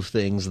remove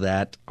things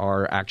that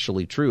are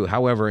actually true.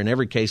 However, in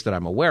every case that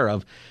I'm aware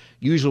of,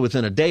 usually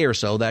within a day or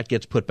so, that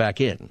gets put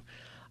back in.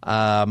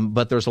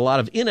 But there's a lot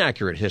of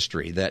inaccurate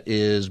history that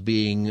is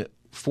being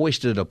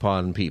foisted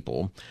upon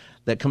people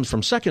that comes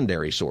from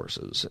secondary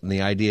sources. And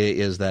the idea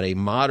is that a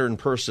modern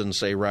person,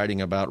 say, writing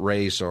about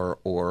race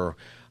or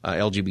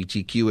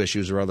LGBTQ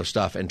issues or other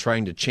stuff, and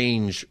trying to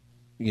change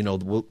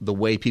the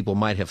way people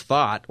might have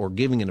thought, or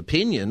giving an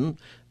opinion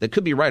that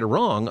could be right or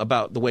wrong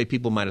about the way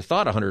people might have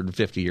thought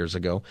 150 years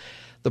ago.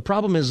 The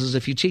problem is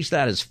if you teach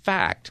that as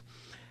fact,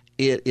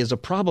 it is a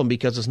problem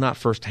because it's not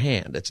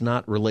firsthand. It's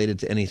not related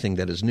to anything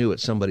that is new.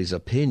 It's somebody's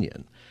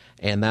opinion.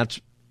 And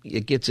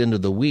it gets into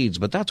the weeds,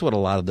 but that's what a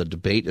lot of the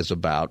debate is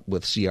about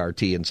with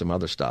CRT and some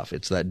other stuff.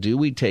 It's that do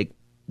we,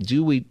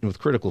 with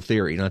critical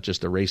theory, not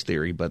just the race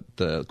theory, but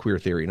the queer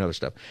theory and other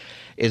stuff,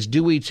 is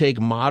do we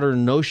take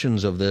modern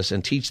notions of this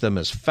and teach them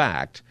as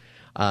fact,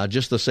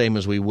 just the same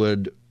as we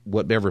would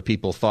whatever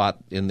people thought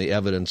in the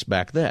evidence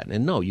back then?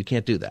 And no, you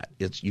can't do that.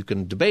 You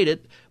can debate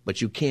it,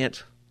 but you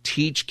can't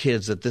teach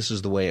kids that this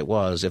is the way it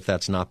was if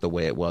that's not the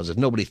way it was, if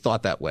nobody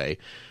thought that way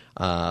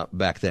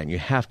back then. You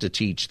have to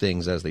teach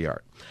things as they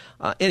are.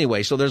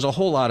 Anyway, so there's a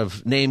whole lot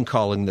of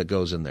name-calling that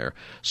goes in there.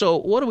 So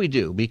what do we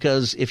do?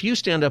 Because if you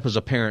stand up as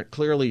a parent,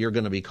 clearly you're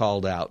going to be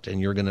called out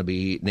and you're going to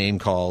be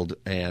name-called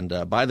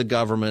and by the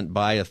government,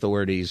 by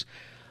authorities.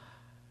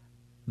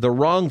 The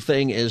wrong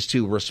thing is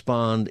to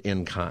respond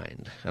in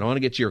kind. I don't want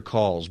to get to your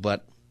calls,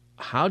 but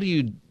how do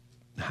you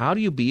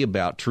be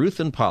about truth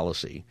and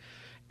policy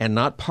and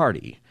not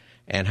party?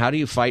 And how do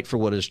you fight for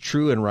what is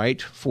true and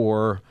right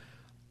for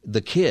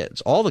the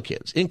kids, all the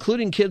kids,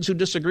 including kids who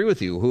disagree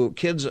with you,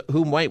 kids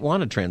who might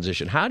want to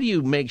transition? How do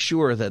you make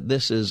sure that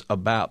this is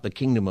about the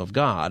kingdom of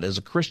God, as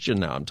a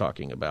Christian now I'm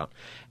talking about,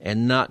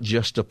 and not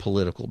just a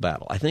political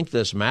battle? I think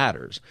this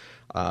matters,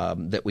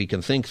 that we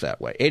can think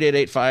that way.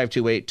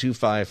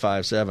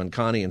 888-528-2557.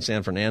 Connie in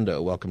San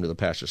Fernando, welcome to the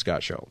Pastor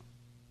Scott Show.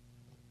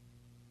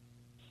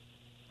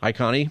 Hi,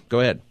 Connie.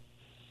 Go ahead.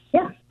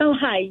 Yeah. Oh,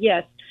 hi.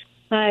 Yes.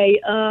 Hi.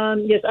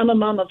 Yes, I'm a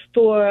mom of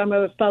 4. I'm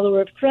a follower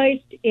of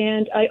Christ,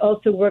 and I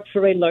also work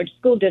for a large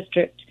school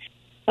district.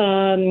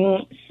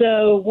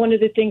 So one of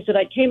the things that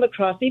I came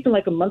across, even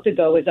like a month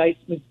ago, as I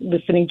was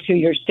listening to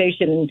your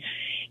station,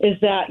 is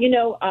that,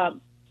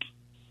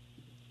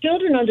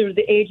 children under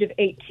the age of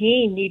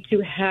 18 need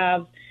to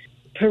have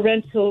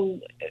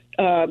parental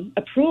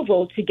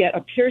approval to get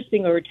a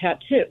piercing or a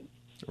tattoo.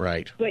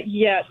 Right. But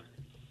yet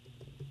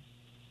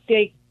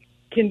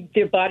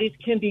their bodies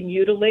can be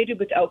mutilated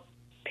without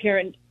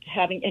parents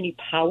having any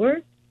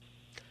power.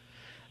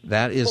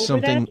 That is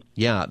something,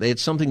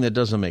 it's something that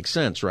doesn't make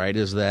sense, right?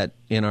 Is that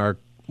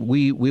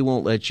we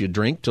won't let you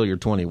drink till you're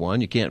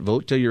 21. You can't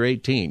vote till you're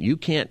 18. You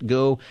can't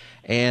go,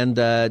 and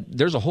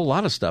there's a whole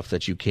lot of stuff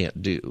that you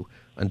can't do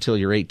until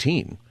you're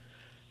 18.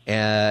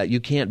 You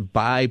can't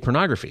buy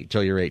pornography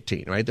till you're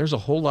 18, right? There's a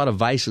whole lot of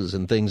vices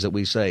and things that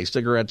we say,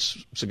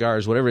 cigarettes,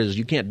 cigars, whatever it is,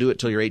 you can't do it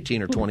till you're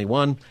 18 or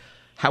 21.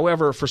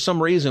 However, for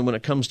some reason, when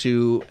it comes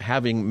to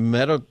having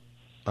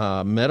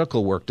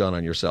medical work done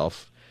on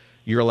yourself,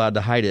 you're allowed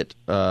to hide it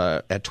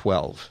at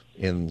 12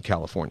 in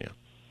California.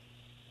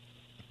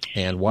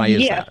 And why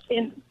is that?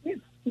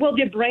 Well,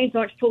 their brains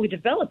aren't fully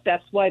developed.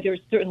 That's why there's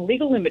certain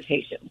legal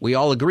limitations. We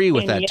all agree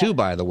with that, too,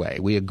 by the way.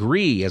 We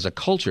agree as a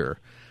culture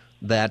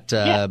that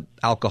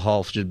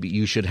alcohol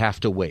you should have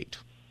to wait.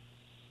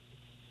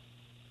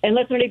 And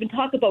let's not even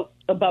talk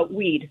about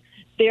weed.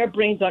 Their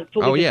brains aren't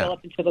fully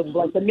developed until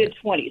the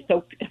mid-20s.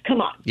 So come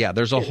on. Yeah,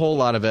 there's a whole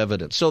lot of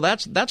evidence. So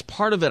that's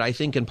part of it, I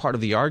think, and part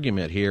of the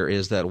argument here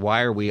is that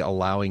why are we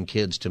allowing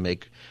kids to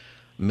make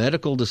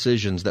medical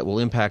decisions that will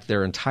impact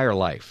their entire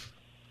life,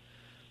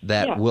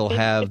 that will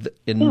have,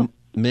 in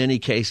many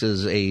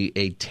cases,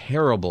 a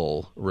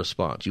terrible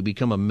response. You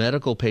become a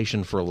medical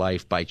patient for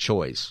life by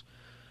choice.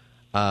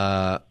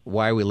 Why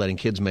are we letting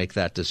kids make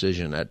that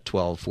decision at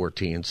 12,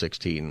 14,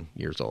 16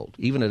 years old?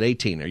 Even at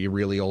 18, are you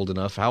really old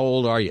enough? How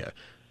old are you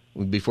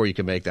before you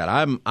can make that?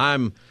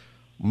 I'm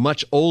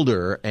much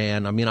older,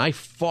 and I mean, I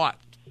fought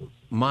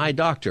my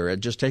doctor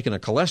at just taking a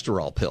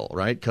cholesterol pill,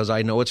 right? Because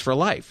I know it's for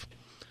life.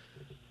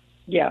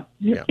 Yeah.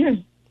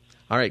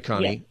 All right,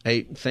 Connie. Yeah.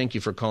 Hey, thank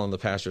you for calling the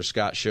Pastor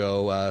Scott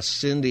Show.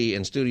 Cindy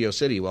in Studio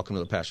City, welcome to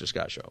the Pastor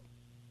Scott Show.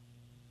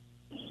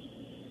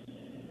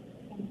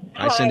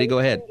 Hi, Cindy. Go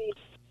ahead. Cindy.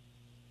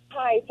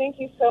 Hi, thank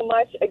you so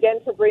much again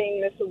for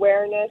bringing this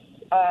awareness.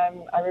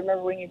 I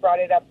remember when you brought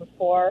it up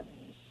before.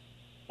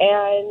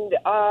 And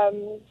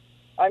I'm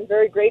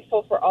very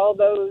grateful for all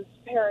those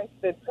parents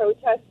that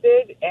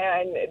protested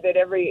and that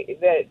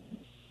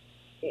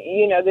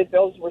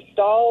bills were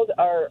stalled.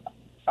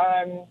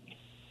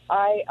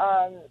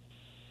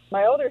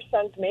 My older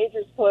son's major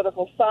is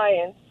political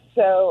science,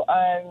 so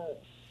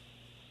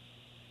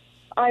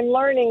I'm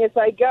learning as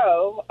I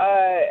go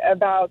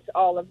about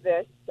all of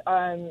this.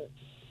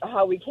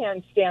 How we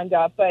can stand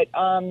up, but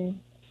and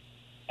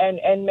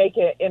make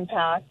an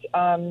impact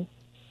by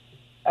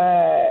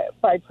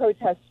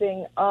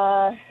protesting.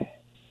 All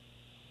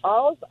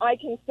I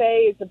can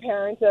say as a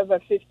parent of a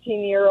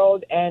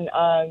 15-year-old and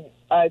a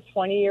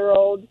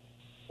 20-year-old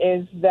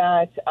is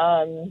that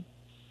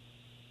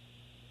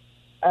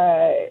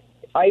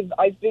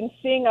I've been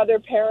seeing other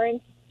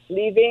parents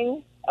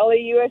leaving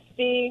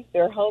LAUSD.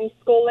 They're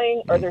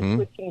homeschooling or they're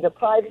switching to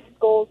private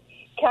schools,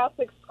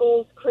 Catholic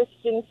schools,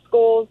 Christian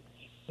schools.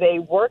 They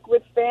work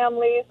with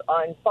families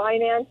on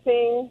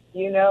financing,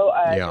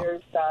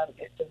 there's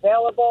it's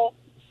available,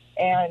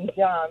 and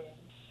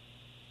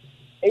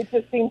it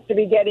just seems to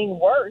be getting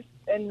worse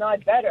and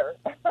not better.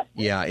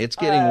 Yeah, it's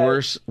getting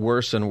worse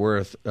and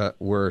worse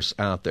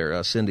out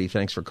there. Cindy,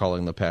 thanks for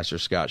calling the Pastor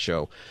Scott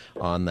Show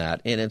on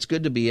that. And it's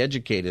good to be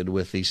educated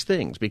with these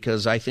things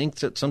because I think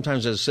that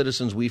sometimes as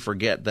citizens we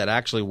forget that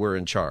actually we're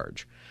in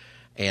charge.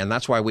 And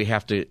that's why we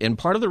have to – and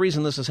part of the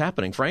reason this is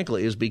happening,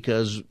 frankly, is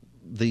because –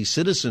 the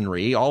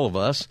citizenry, all of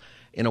us,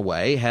 in a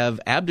way, have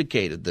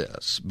abdicated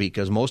this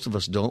because most of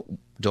us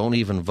don't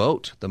even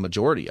vote, the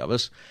majority of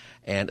us,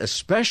 and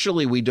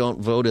especially we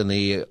don't vote in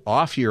the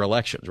off-year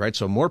elections, right?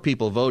 So more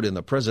people vote in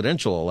the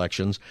presidential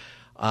elections,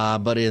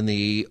 but in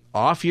the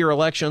off-year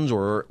elections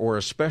or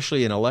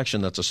especially an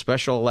election that's a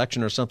special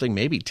election or something,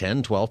 maybe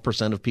 10,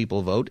 12% of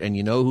people vote, and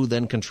you know who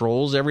then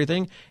controls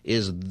everything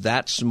is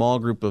that small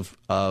group of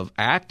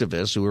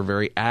activists who are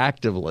very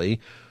actively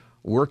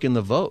work in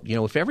the vote.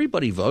 If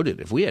everybody voted,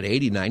 if we had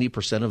 80,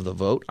 90% of the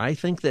vote, I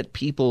think that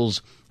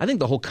I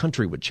think the whole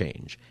country would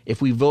change.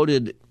 If we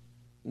voted,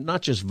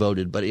 not just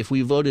voted, but if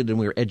we voted and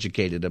we were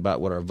educated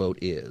about what our vote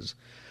is,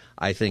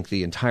 I think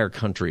the entire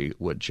country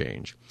would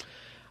change.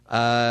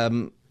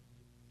 Patty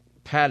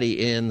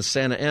in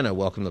Santa Ana,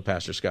 welcome to the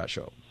Pastor Scott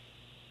Show.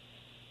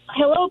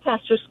 Hello,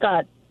 Pastor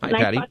Scott. Hi,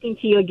 nice Patty. Talking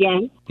to you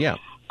again. Yeah.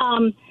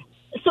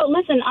 So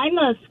listen, I'm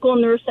a school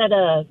nurse at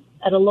a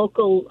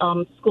local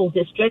school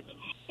district.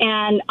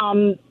 And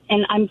I'm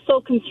so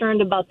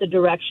concerned about the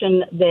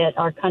direction that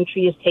our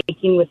country is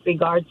taking with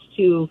regards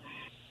to,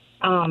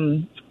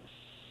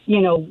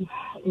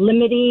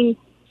 limiting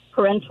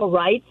parental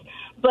rights.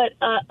 But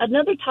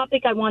another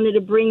topic I wanted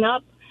to bring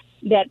up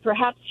that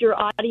perhaps your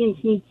audience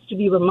needs to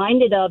be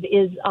reminded of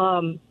is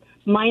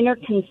minor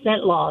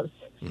consent laws.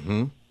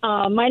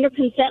 Mm-hmm. Minor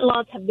consent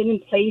laws have been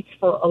in place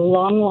for a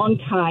long, long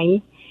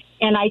time.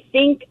 And I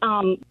think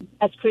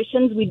as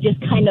Christians, we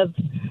just kind of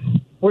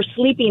we're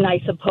sleeping, I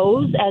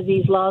suppose, as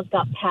these laws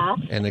got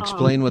passed. And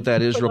explain what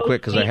that is real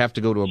quick, because I have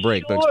to go to a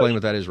break, but explain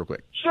what that is real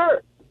quick.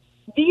 Sure.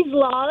 These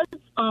laws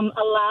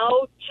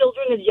allow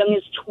children as young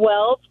as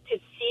 12 to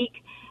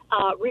seek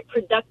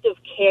reproductive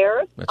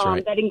care. That's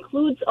right. That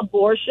includes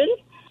abortion.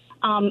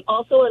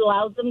 Also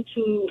allows them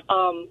to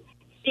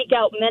seek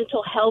out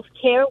mental health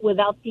care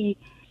without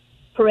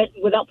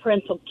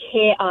parental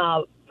care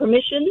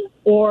permission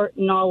or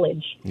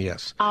knowledge.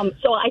 Yes.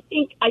 So I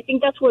think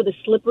that's where the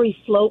slippery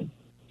slope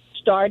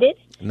started.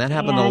 And that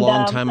happened a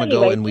long time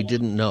ago, and we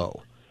didn't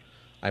know.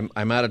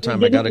 I'm out of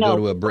time. I got to go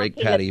to a break,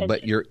 Patty,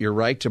 but you're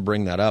right to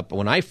bring that up.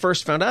 When I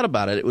first found out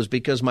about it, it was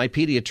because my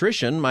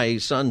pediatrician, my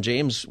son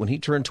James, when he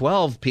turned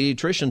 12,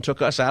 pediatrician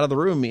took us out of the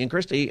room, me and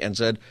Christy, and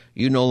said,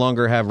 you no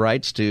longer have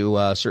rights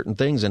to certain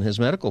things in his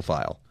medical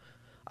file.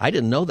 I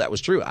didn't know that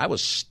was true. I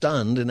was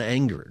stunned and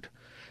angered.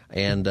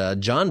 And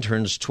John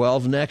turns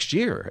 12 next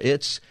year.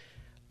 It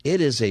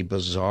is a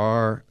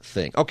bizarre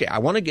thing. Okay, I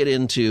want to get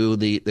into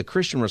the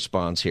Christian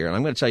response here, and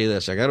I'm going to tell you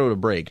this. I got to go to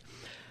break.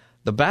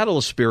 The battle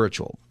is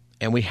spiritual.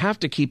 And we have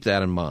to keep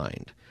that in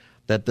mind,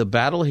 that the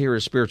battle here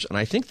is spiritual. And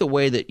I think the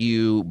way that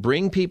you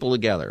bring people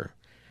together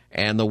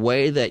and the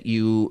way that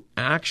you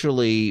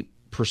actually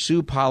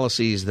pursue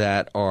policies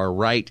that are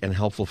right and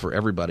helpful for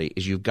everybody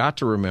is you've got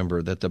to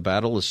remember that the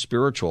battle is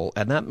spiritual.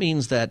 And that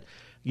means that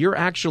you're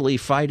actually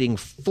fighting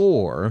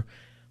for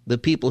the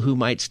people who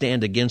might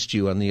stand against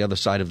you on the other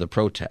side of the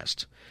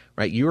protest.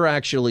 Right? You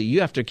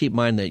have to keep in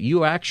mind that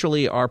you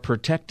actually are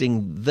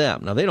protecting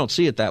them. Now, they don't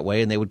see it that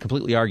way, and they would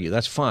completely argue.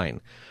 That's fine.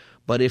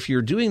 But if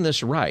you're doing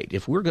this right,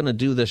 if we're going to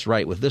do this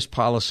right with this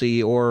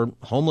policy or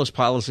homeless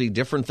policy,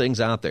 different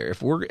things out there,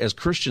 if we're, as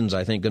Christians,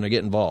 I think, going to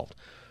get involved,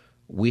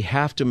 we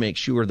have to make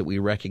sure that we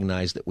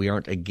recognize that we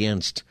aren't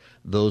against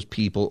those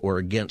people or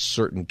against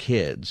certain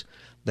kids,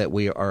 that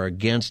we are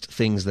against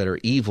things that are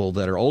evil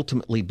that are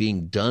ultimately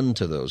being done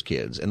to those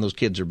kids, and those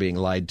kids are being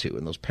lied to,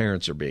 and those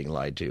parents are being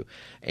lied to,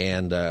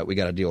 and we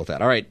got to deal with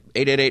that. All right,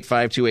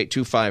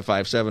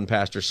 888-528-2557,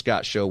 Pastor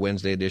Scott Show,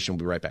 Wednesday edition. We'll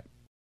be right back.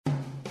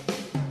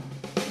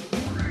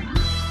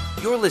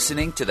 You're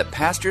listening to the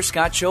Pastor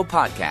Scott Show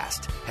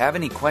podcast. Have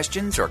any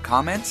questions or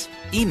comments?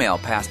 Email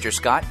Pastor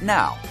Scott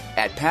now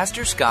at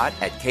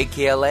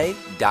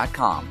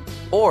pastorscott@kkla.com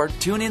or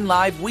tune in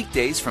live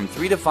weekdays from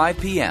 3 to 5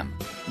 p.m.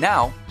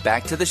 Now,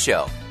 back to the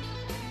show.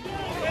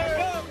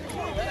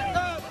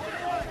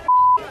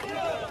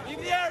 Leave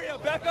the area.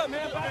 Back up,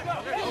 man. Back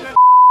up.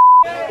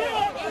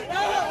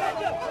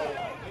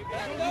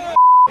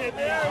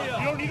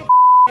 You don't need a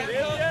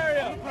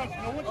area.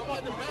 No one's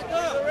fucking back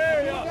up.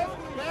 Area.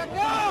 Back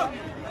up.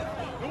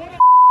 No one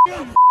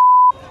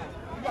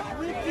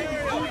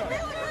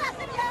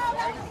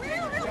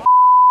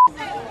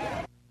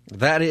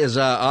That is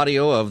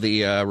audio of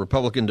the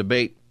Republican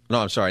debate.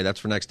 No, I'm sorry. That's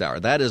for next hour.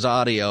 That is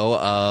audio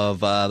of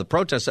the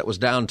protest that was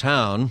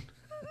downtown.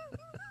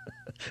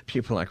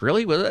 People are like,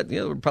 really? Was it?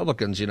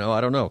 Republicans,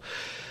 I don't know.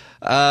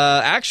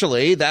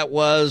 Actually, that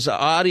was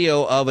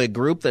audio of a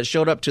group that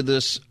showed up to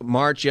this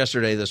march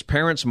yesterday, this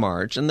parents'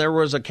 march, and there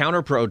was a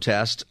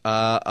counter-protest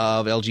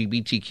of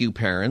LGBTQ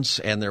parents,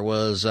 and there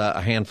was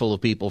a handful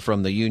of people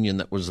from the union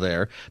that was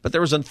there. But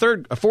there was a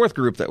fourth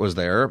group that was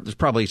there. There's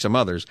probably some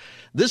others.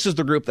 This is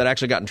the group that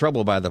actually got in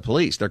trouble by the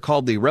police. They're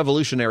called the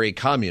Revolutionary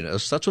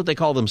Communists. That's what they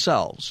call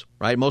themselves,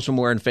 right? Most of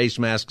them wearing face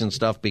masks and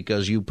stuff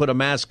because you put a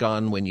mask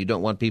on when you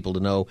don't want people to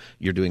know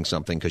you're doing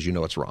something because you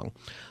know it's wrong.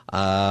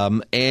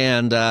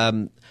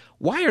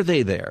 Why are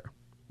they there?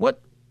 What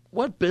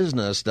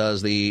business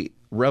does the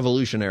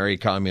Revolutionary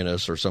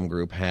Communists or some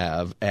group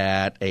have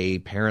at a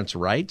parents'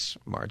 rights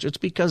march? It's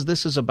because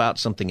this is about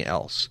something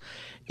else.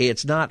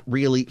 It's not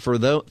really for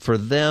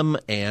them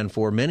and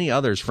for many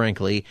others,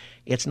 frankly,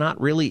 it's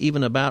not really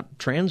even about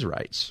trans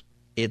rights.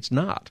 It's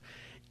not.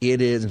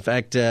 It is, in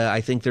fact,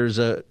 I think there's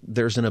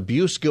an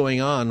abuse going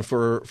on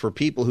for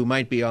people who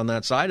might be on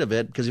that side of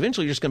it because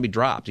eventually you're just going to be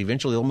dropped.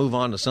 Eventually they'll move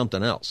on to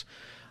something else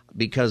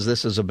because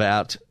this is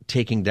about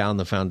taking down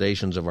the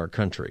foundations of our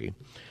country.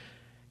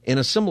 In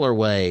a similar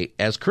way,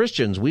 as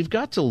Christians, we've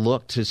got to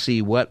look to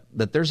see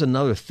that there's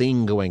another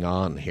thing going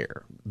on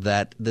here,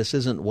 that this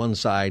isn't one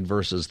side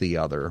versus the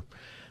other.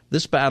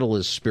 This battle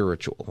is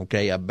spiritual,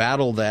 okay? A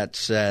battle that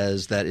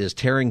is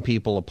tearing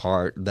people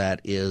apart,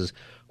 that is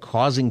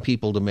causing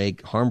people to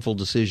make harmful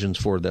decisions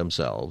for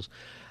themselves,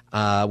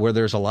 where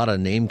there's a lot of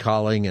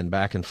name-calling and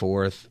back and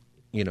forth.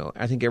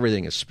 I think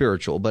everything is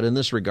spiritual, but in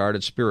this regard,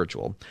 it's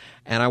spiritual.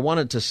 And I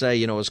wanted to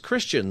say, as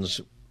Christians,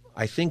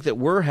 I think that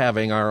we're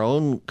having our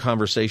own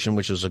conversation,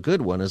 which is a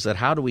good one, is that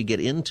how do we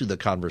get into the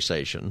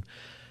conversation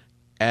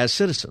as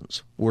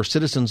citizens? We're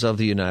citizens of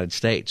the United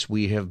States.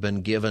 We have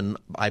been given,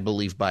 I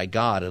believe, by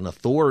God an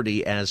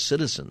authority as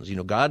citizens.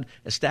 God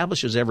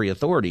establishes every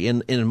authority.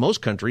 In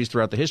most countries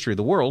throughout the history of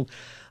the world,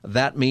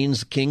 that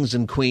means kings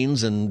and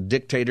queens and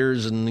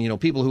dictators and,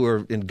 people who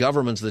are in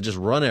governments that just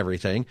run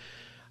everything.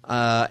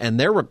 And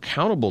they're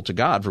accountable to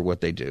God for what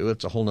they do.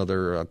 It's a whole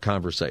other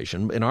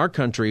conversation. In our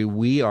country,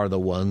 we are the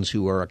ones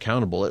who are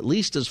accountable, at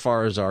least as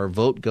far as our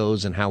vote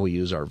goes and how we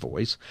use our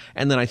voice.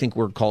 And then I think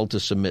we're called to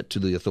submit to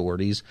the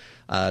authorities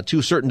to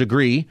a certain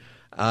degree.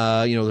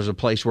 There's a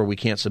place where we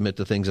can't submit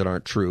to things that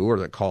aren't true or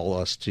that call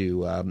us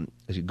to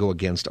go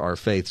against our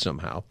faith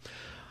somehow.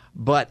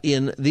 But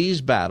in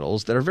these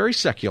battles that are very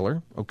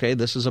secular, okay,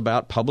 this is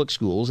about public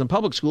schools. And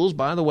public schools,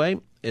 by the way,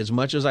 as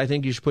much as I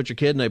think you should put your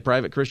kid in a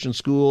private Christian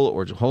school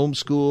or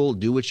homeschool,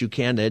 do what you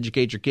can to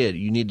educate your kid.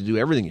 You need to do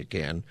everything you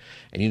can,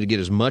 and you need to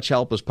get as much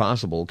help as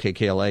possible.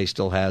 KKLA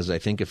still has, I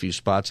think, a few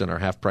spots in our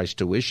half-price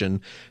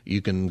tuition.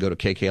 You can go to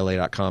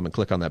kkla.com and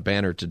click on that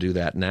banner to do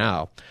that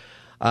now.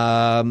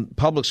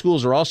 Public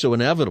schools are also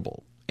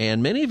inevitable,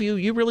 and many of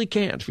you really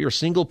can't. If you're a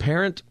single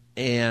parent,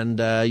 and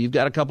you've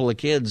got a couple of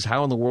kids,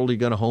 how in the world are you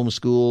going to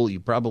homeschool? You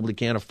probably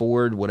can't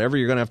afford whatever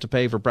you're going to have to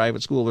pay for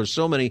private school. There's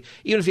so many,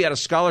 even if you had a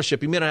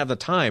scholarship, you may not have the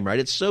time, right?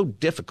 It's so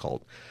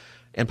difficult.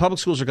 And public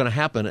schools are going to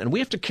happen, and we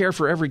have to care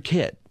for every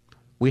kid.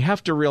 We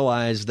have to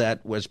realize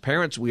that as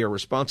parents, we are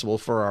responsible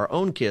for our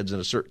own kids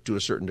to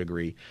a certain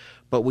degree,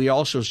 but we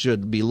also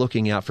should be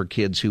looking out for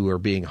kids who are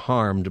being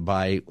harmed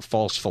by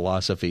false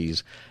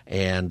philosophies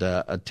and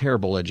a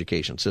terrible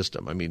education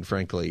system. I mean,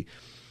 frankly,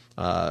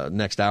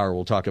 next hour,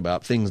 we'll talk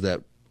about things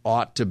that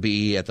ought to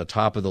be at the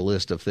top of the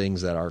list of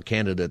things that our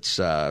candidates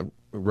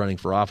running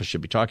for office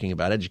should be talking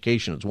about.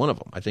 Education is one of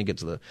them. I think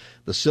it's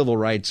the civil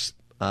rights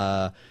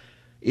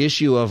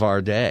issue of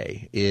our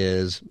day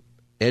is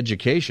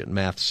education,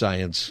 math,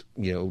 science,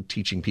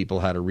 teaching people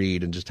how to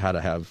read and just how to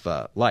have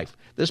life.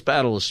 This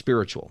battle is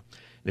spiritual.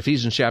 In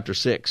Ephesians chapter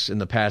 6, in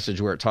the passage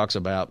where it talks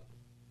about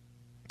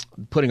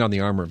putting on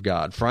the armor of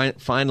God,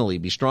 finally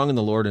be strong in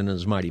the Lord and in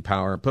his mighty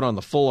power, put on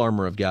the full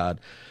armor of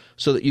God,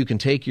 so that you can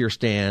take your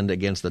stand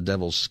against the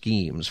devil's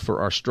schemes.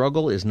 For our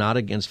struggle is not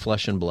against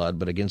flesh and blood,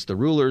 but against the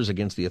rulers,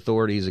 against the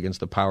authorities,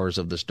 against the powers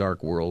of this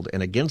dark world,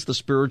 and against the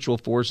spiritual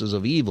forces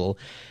of evil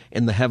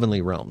in the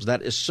heavenly realms.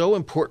 That is so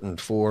important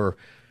for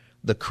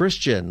the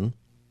Christian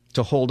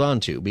to hold on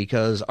to,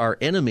 because our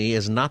enemy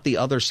is not the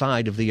other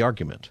side of the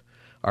argument.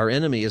 Our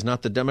enemy is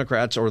not the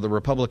Democrats or the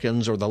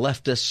Republicans or the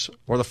leftists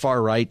or the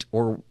far right.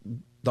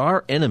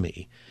 Our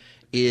enemy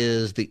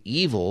is the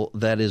evil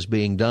that is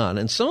being done.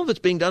 And some of it's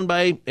being done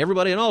by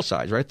everybody on all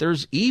sides, right?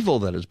 There's evil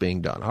that is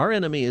being done. Our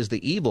enemy is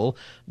the evil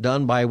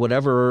done by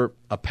whatever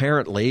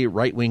apparently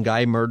right-wing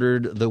guy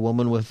murdered the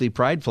woman with the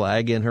pride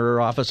flag in her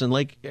office in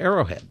Lake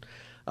Arrowhead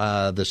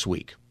this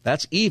week.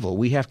 That's evil.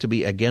 We have to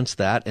be against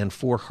that and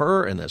for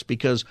her in this,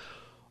 because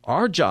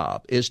our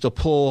job is to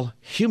pull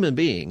human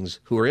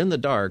beings who are in the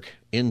dark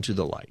into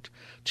the light,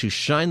 to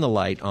shine the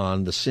light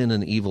on the sin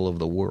and evil of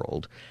the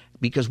world,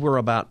 because we're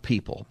about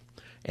people.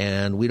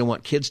 And we don't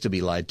want kids to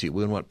be lied to.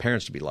 We don't want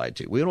parents to be lied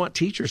to. We don't want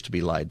teachers to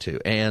be lied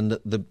to. And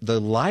the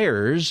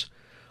liars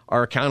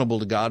are accountable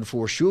to God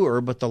for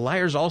sure, but the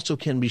liars also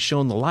can be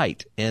shown the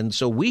light. And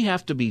so we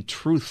have to be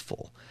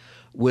truthful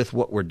with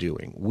what we're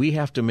doing. We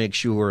have to make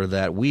sure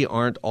that we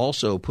aren't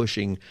also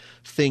pushing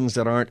things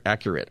that aren't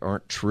accurate,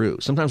 aren't true.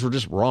 Sometimes we're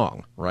just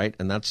wrong, right?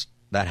 And that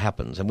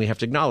happens, and we have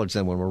to acknowledge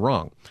them when we're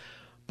wrong.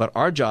 But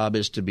our job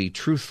is to be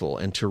truthful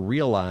and to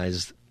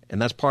realize,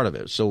 and that's part of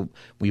it. So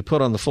we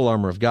put on the full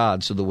armor of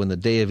God so that when the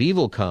day of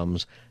evil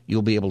comes,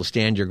 you'll be able to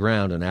stand your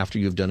ground. And after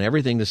you've done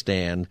everything to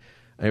stand,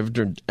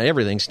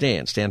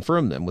 stand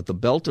firm then, with the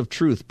belt of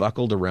truth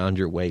buckled around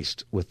your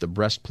waist, with the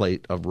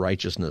breastplate of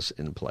righteousness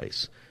in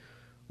place.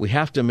 We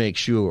have to make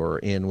sure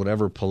in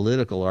whatever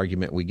political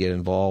argument we get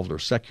involved or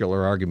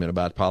secular argument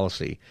about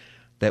policy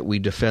that we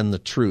defend the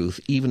truth,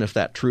 even if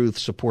that truth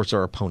supports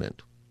our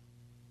opponent.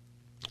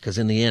 Because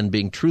in the end,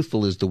 being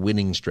truthful is the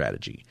winning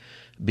strategy.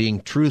 Being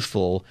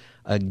truthful,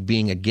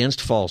 being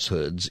against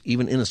falsehoods,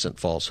 even innocent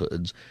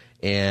falsehoods,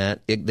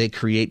 and they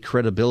create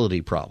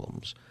credibility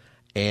problems,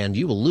 and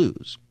you will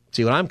lose.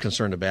 See, what I'm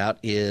concerned about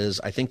is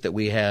I think that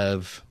we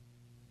have,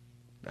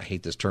 I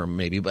hate this term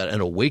maybe, but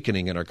an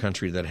awakening in our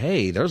country that,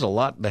 hey, there's a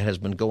lot that has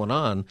been going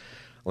on,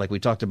 like we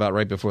talked about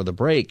right before the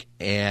break,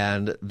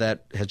 and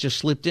that has just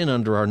slipped in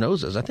under our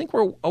noses. I think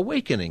we're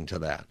awakening to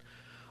that.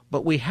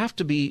 But we have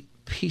to be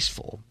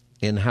peaceful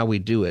in how we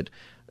do it,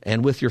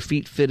 and with your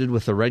feet fitted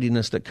with the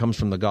readiness that comes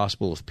from the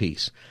gospel of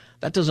peace.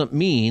 That doesn't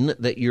mean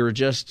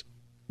that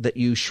that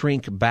you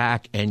shrink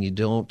back and you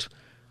don't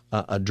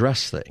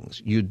address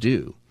things. You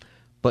do.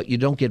 But you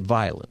don't get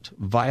violent.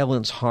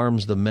 Violence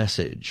harms the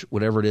message,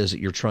 whatever it is that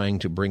you're trying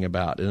to bring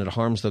about, and it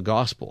harms the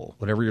gospel,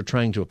 whatever you're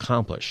trying to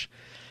accomplish.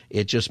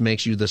 It just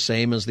makes you the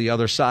same as the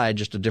other side,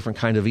 just a different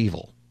kind of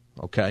evil,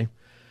 okay?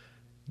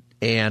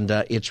 And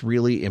it's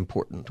really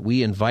important.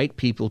 We invite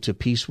people to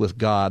peace with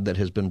God that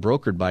has been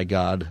brokered by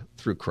God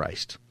through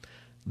Christ.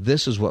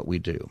 This is what we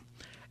do.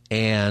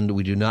 And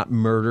we do not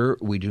murder.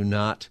 We do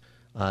not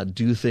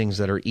do things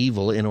that are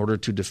evil in order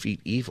to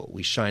defeat evil.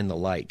 We shine the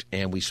light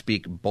and we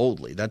speak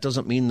boldly. That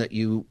doesn't mean that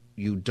you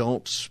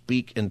don't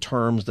speak in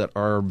terms that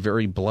are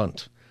very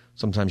blunt.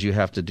 Sometimes you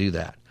have to do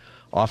that.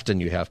 Often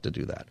you have to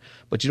do that.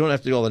 But you don't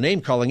have to do all the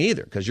name calling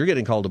either, because you're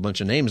getting called a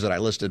bunch of names that I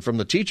listed from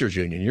the teachers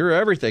union. You're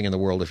everything in the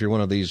world if you're one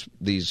of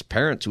these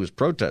parents who is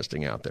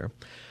protesting out there.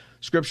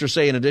 Scriptures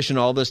say, in addition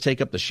to all this, take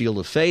up the shield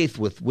of faith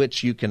with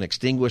which you can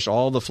extinguish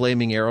all the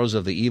flaming arrows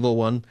of the evil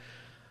one.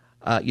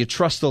 You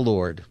trust the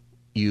Lord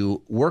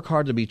You work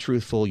hard to be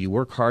truthful. You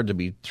work hard to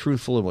be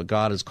truthful in what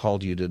God has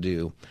called you to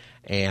do.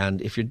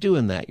 And if you're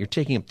doing that, you're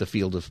taking up the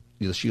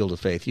shield of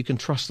faith. You can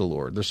trust the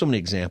Lord. There's so many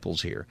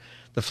examples here.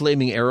 The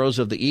flaming arrows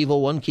of the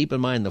evil one, keep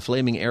in mind the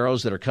flaming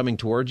arrows that are coming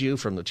towards you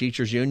from the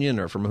teachers union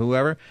or from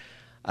whoever,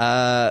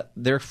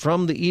 they're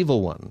from the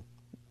evil one.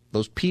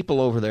 Those people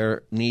over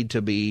there need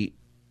to be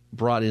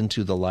brought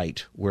into the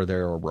light where they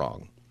are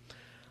wrong.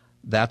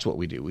 That's what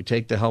we do. We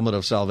take the helmet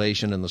of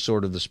salvation and the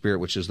sword of the Spirit,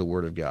 which is the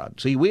Word of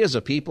God. See, we as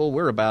a people,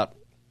 we're about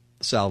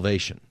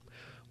salvation.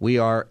 We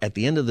are, at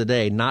the end of the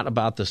day, not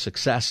about the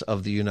success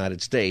of the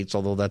United States,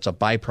 although that's a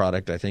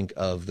byproduct, I think,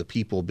 of the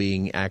people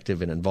being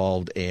active and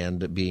involved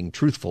and being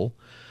truthful.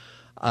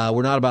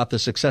 We're not about the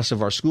success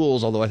of our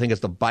schools, although I think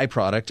it's the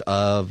byproduct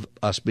of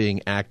us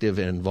being active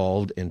and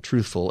involved and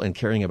truthful and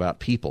caring about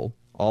people,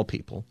 all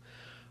people.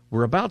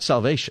 We're about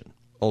salvation,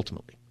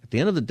 ultimately. At the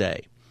end of the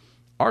day,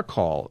 our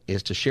call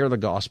is to share the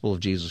gospel of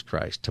Jesus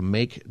Christ, to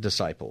make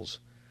disciples.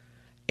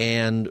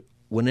 And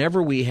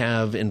whenever we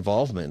have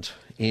involvement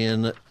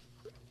in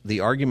the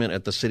argument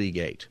at the city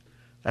gate,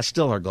 that's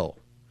still our goal.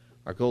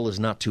 Our goal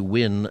is not to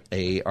win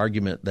an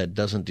argument that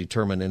doesn't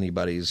determine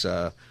anybody's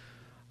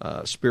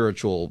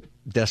spiritual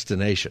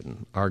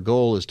destination. Our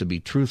goal is to be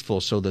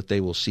truthful so that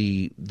they will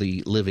see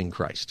the living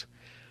Christ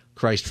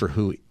for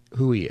who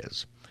he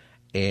is.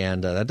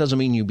 And that doesn't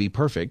mean you be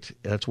perfect.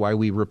 That's why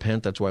we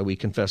repent. That's why we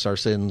confess our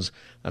sins.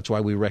 That's why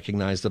we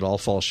recognize that all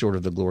fall short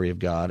of the glory of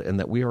God and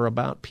that we are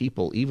about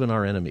people, even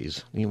our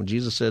enemies. You know, when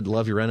Jesus said,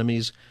 love your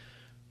enemies,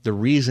 the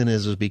reason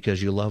is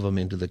because you love them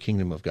into the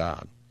kingdom of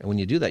God. And when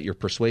you do that, you're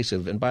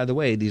persuasive. And by the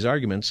way, these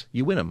arguments,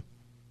 you win them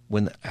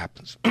when that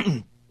happens.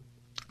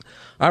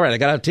 All right, I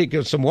got to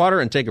take some water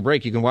and take a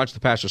break. You can watch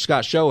The Pastor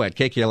Scott Show at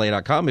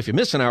KKLA.com. If you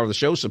miss an hour of the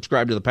show,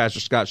 subscribe to The Pastor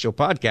Scott Show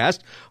podcast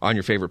on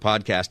your favorite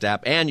podcast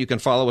app. And you can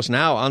follow us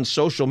now on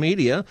social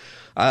media,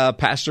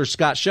 Pastor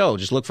Scott Show.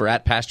 Just look for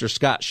 @Pastor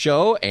Scott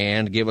Show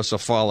and give us a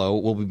follow.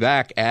 We'll be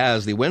back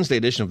as the Wednesday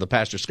edition of The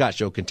Pastor Scott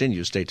Show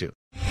continues. Stay tuned.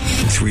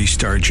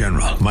 3-star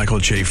General Michael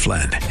J.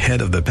 Flynn,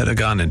 head of the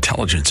Pentagon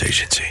Intelligence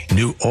Agency,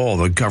 knew all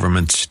the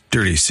government's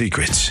dirty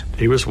secrets.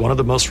 He was one of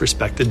the most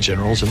respected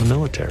generals in the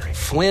military.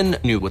 Flynn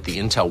knew what the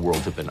intel world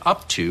had been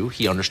up to.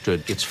 He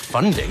understood its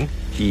funding.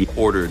 He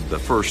ordered the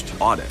first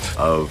audit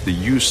of the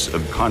use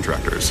of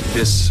contractors.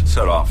 This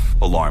set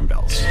off alarm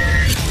bells.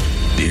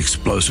 The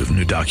explosive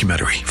new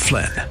documentary,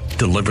 Flynn,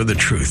 Deliver the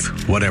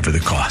Truth, Whatever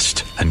the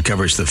Cost,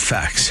 uncovers the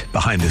facts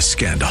behind this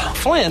scandal.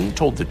 Flynn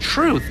told the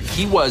truth.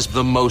 He was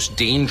the most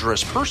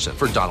dangerous person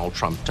for Donald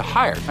Trump to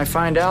hire. I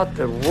find out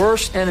the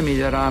worst enemy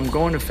that I'm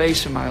going to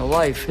face in my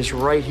life is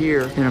right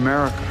here in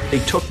America. They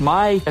took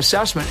my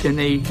assessment and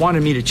they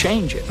wanted me to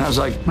change it. And I was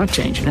like, I'm not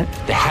changing it.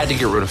 They had to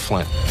get rid of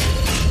Flynn.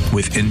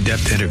 With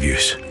in-depth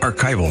interviews,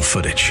 archival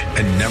footage,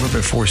 and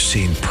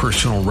never-before-seen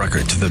personal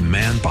records of the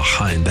man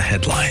behind the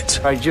headlines.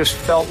 I just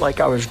felt like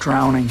I was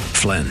drowning.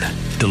 Flynn,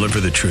 Deliver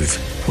the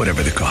Truth,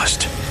 Whatever the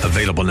Cost.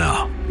 Available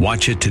now.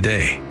 Watch it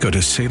today. Go to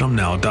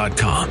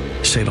salemnow.com.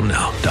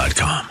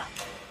 salemnow.com.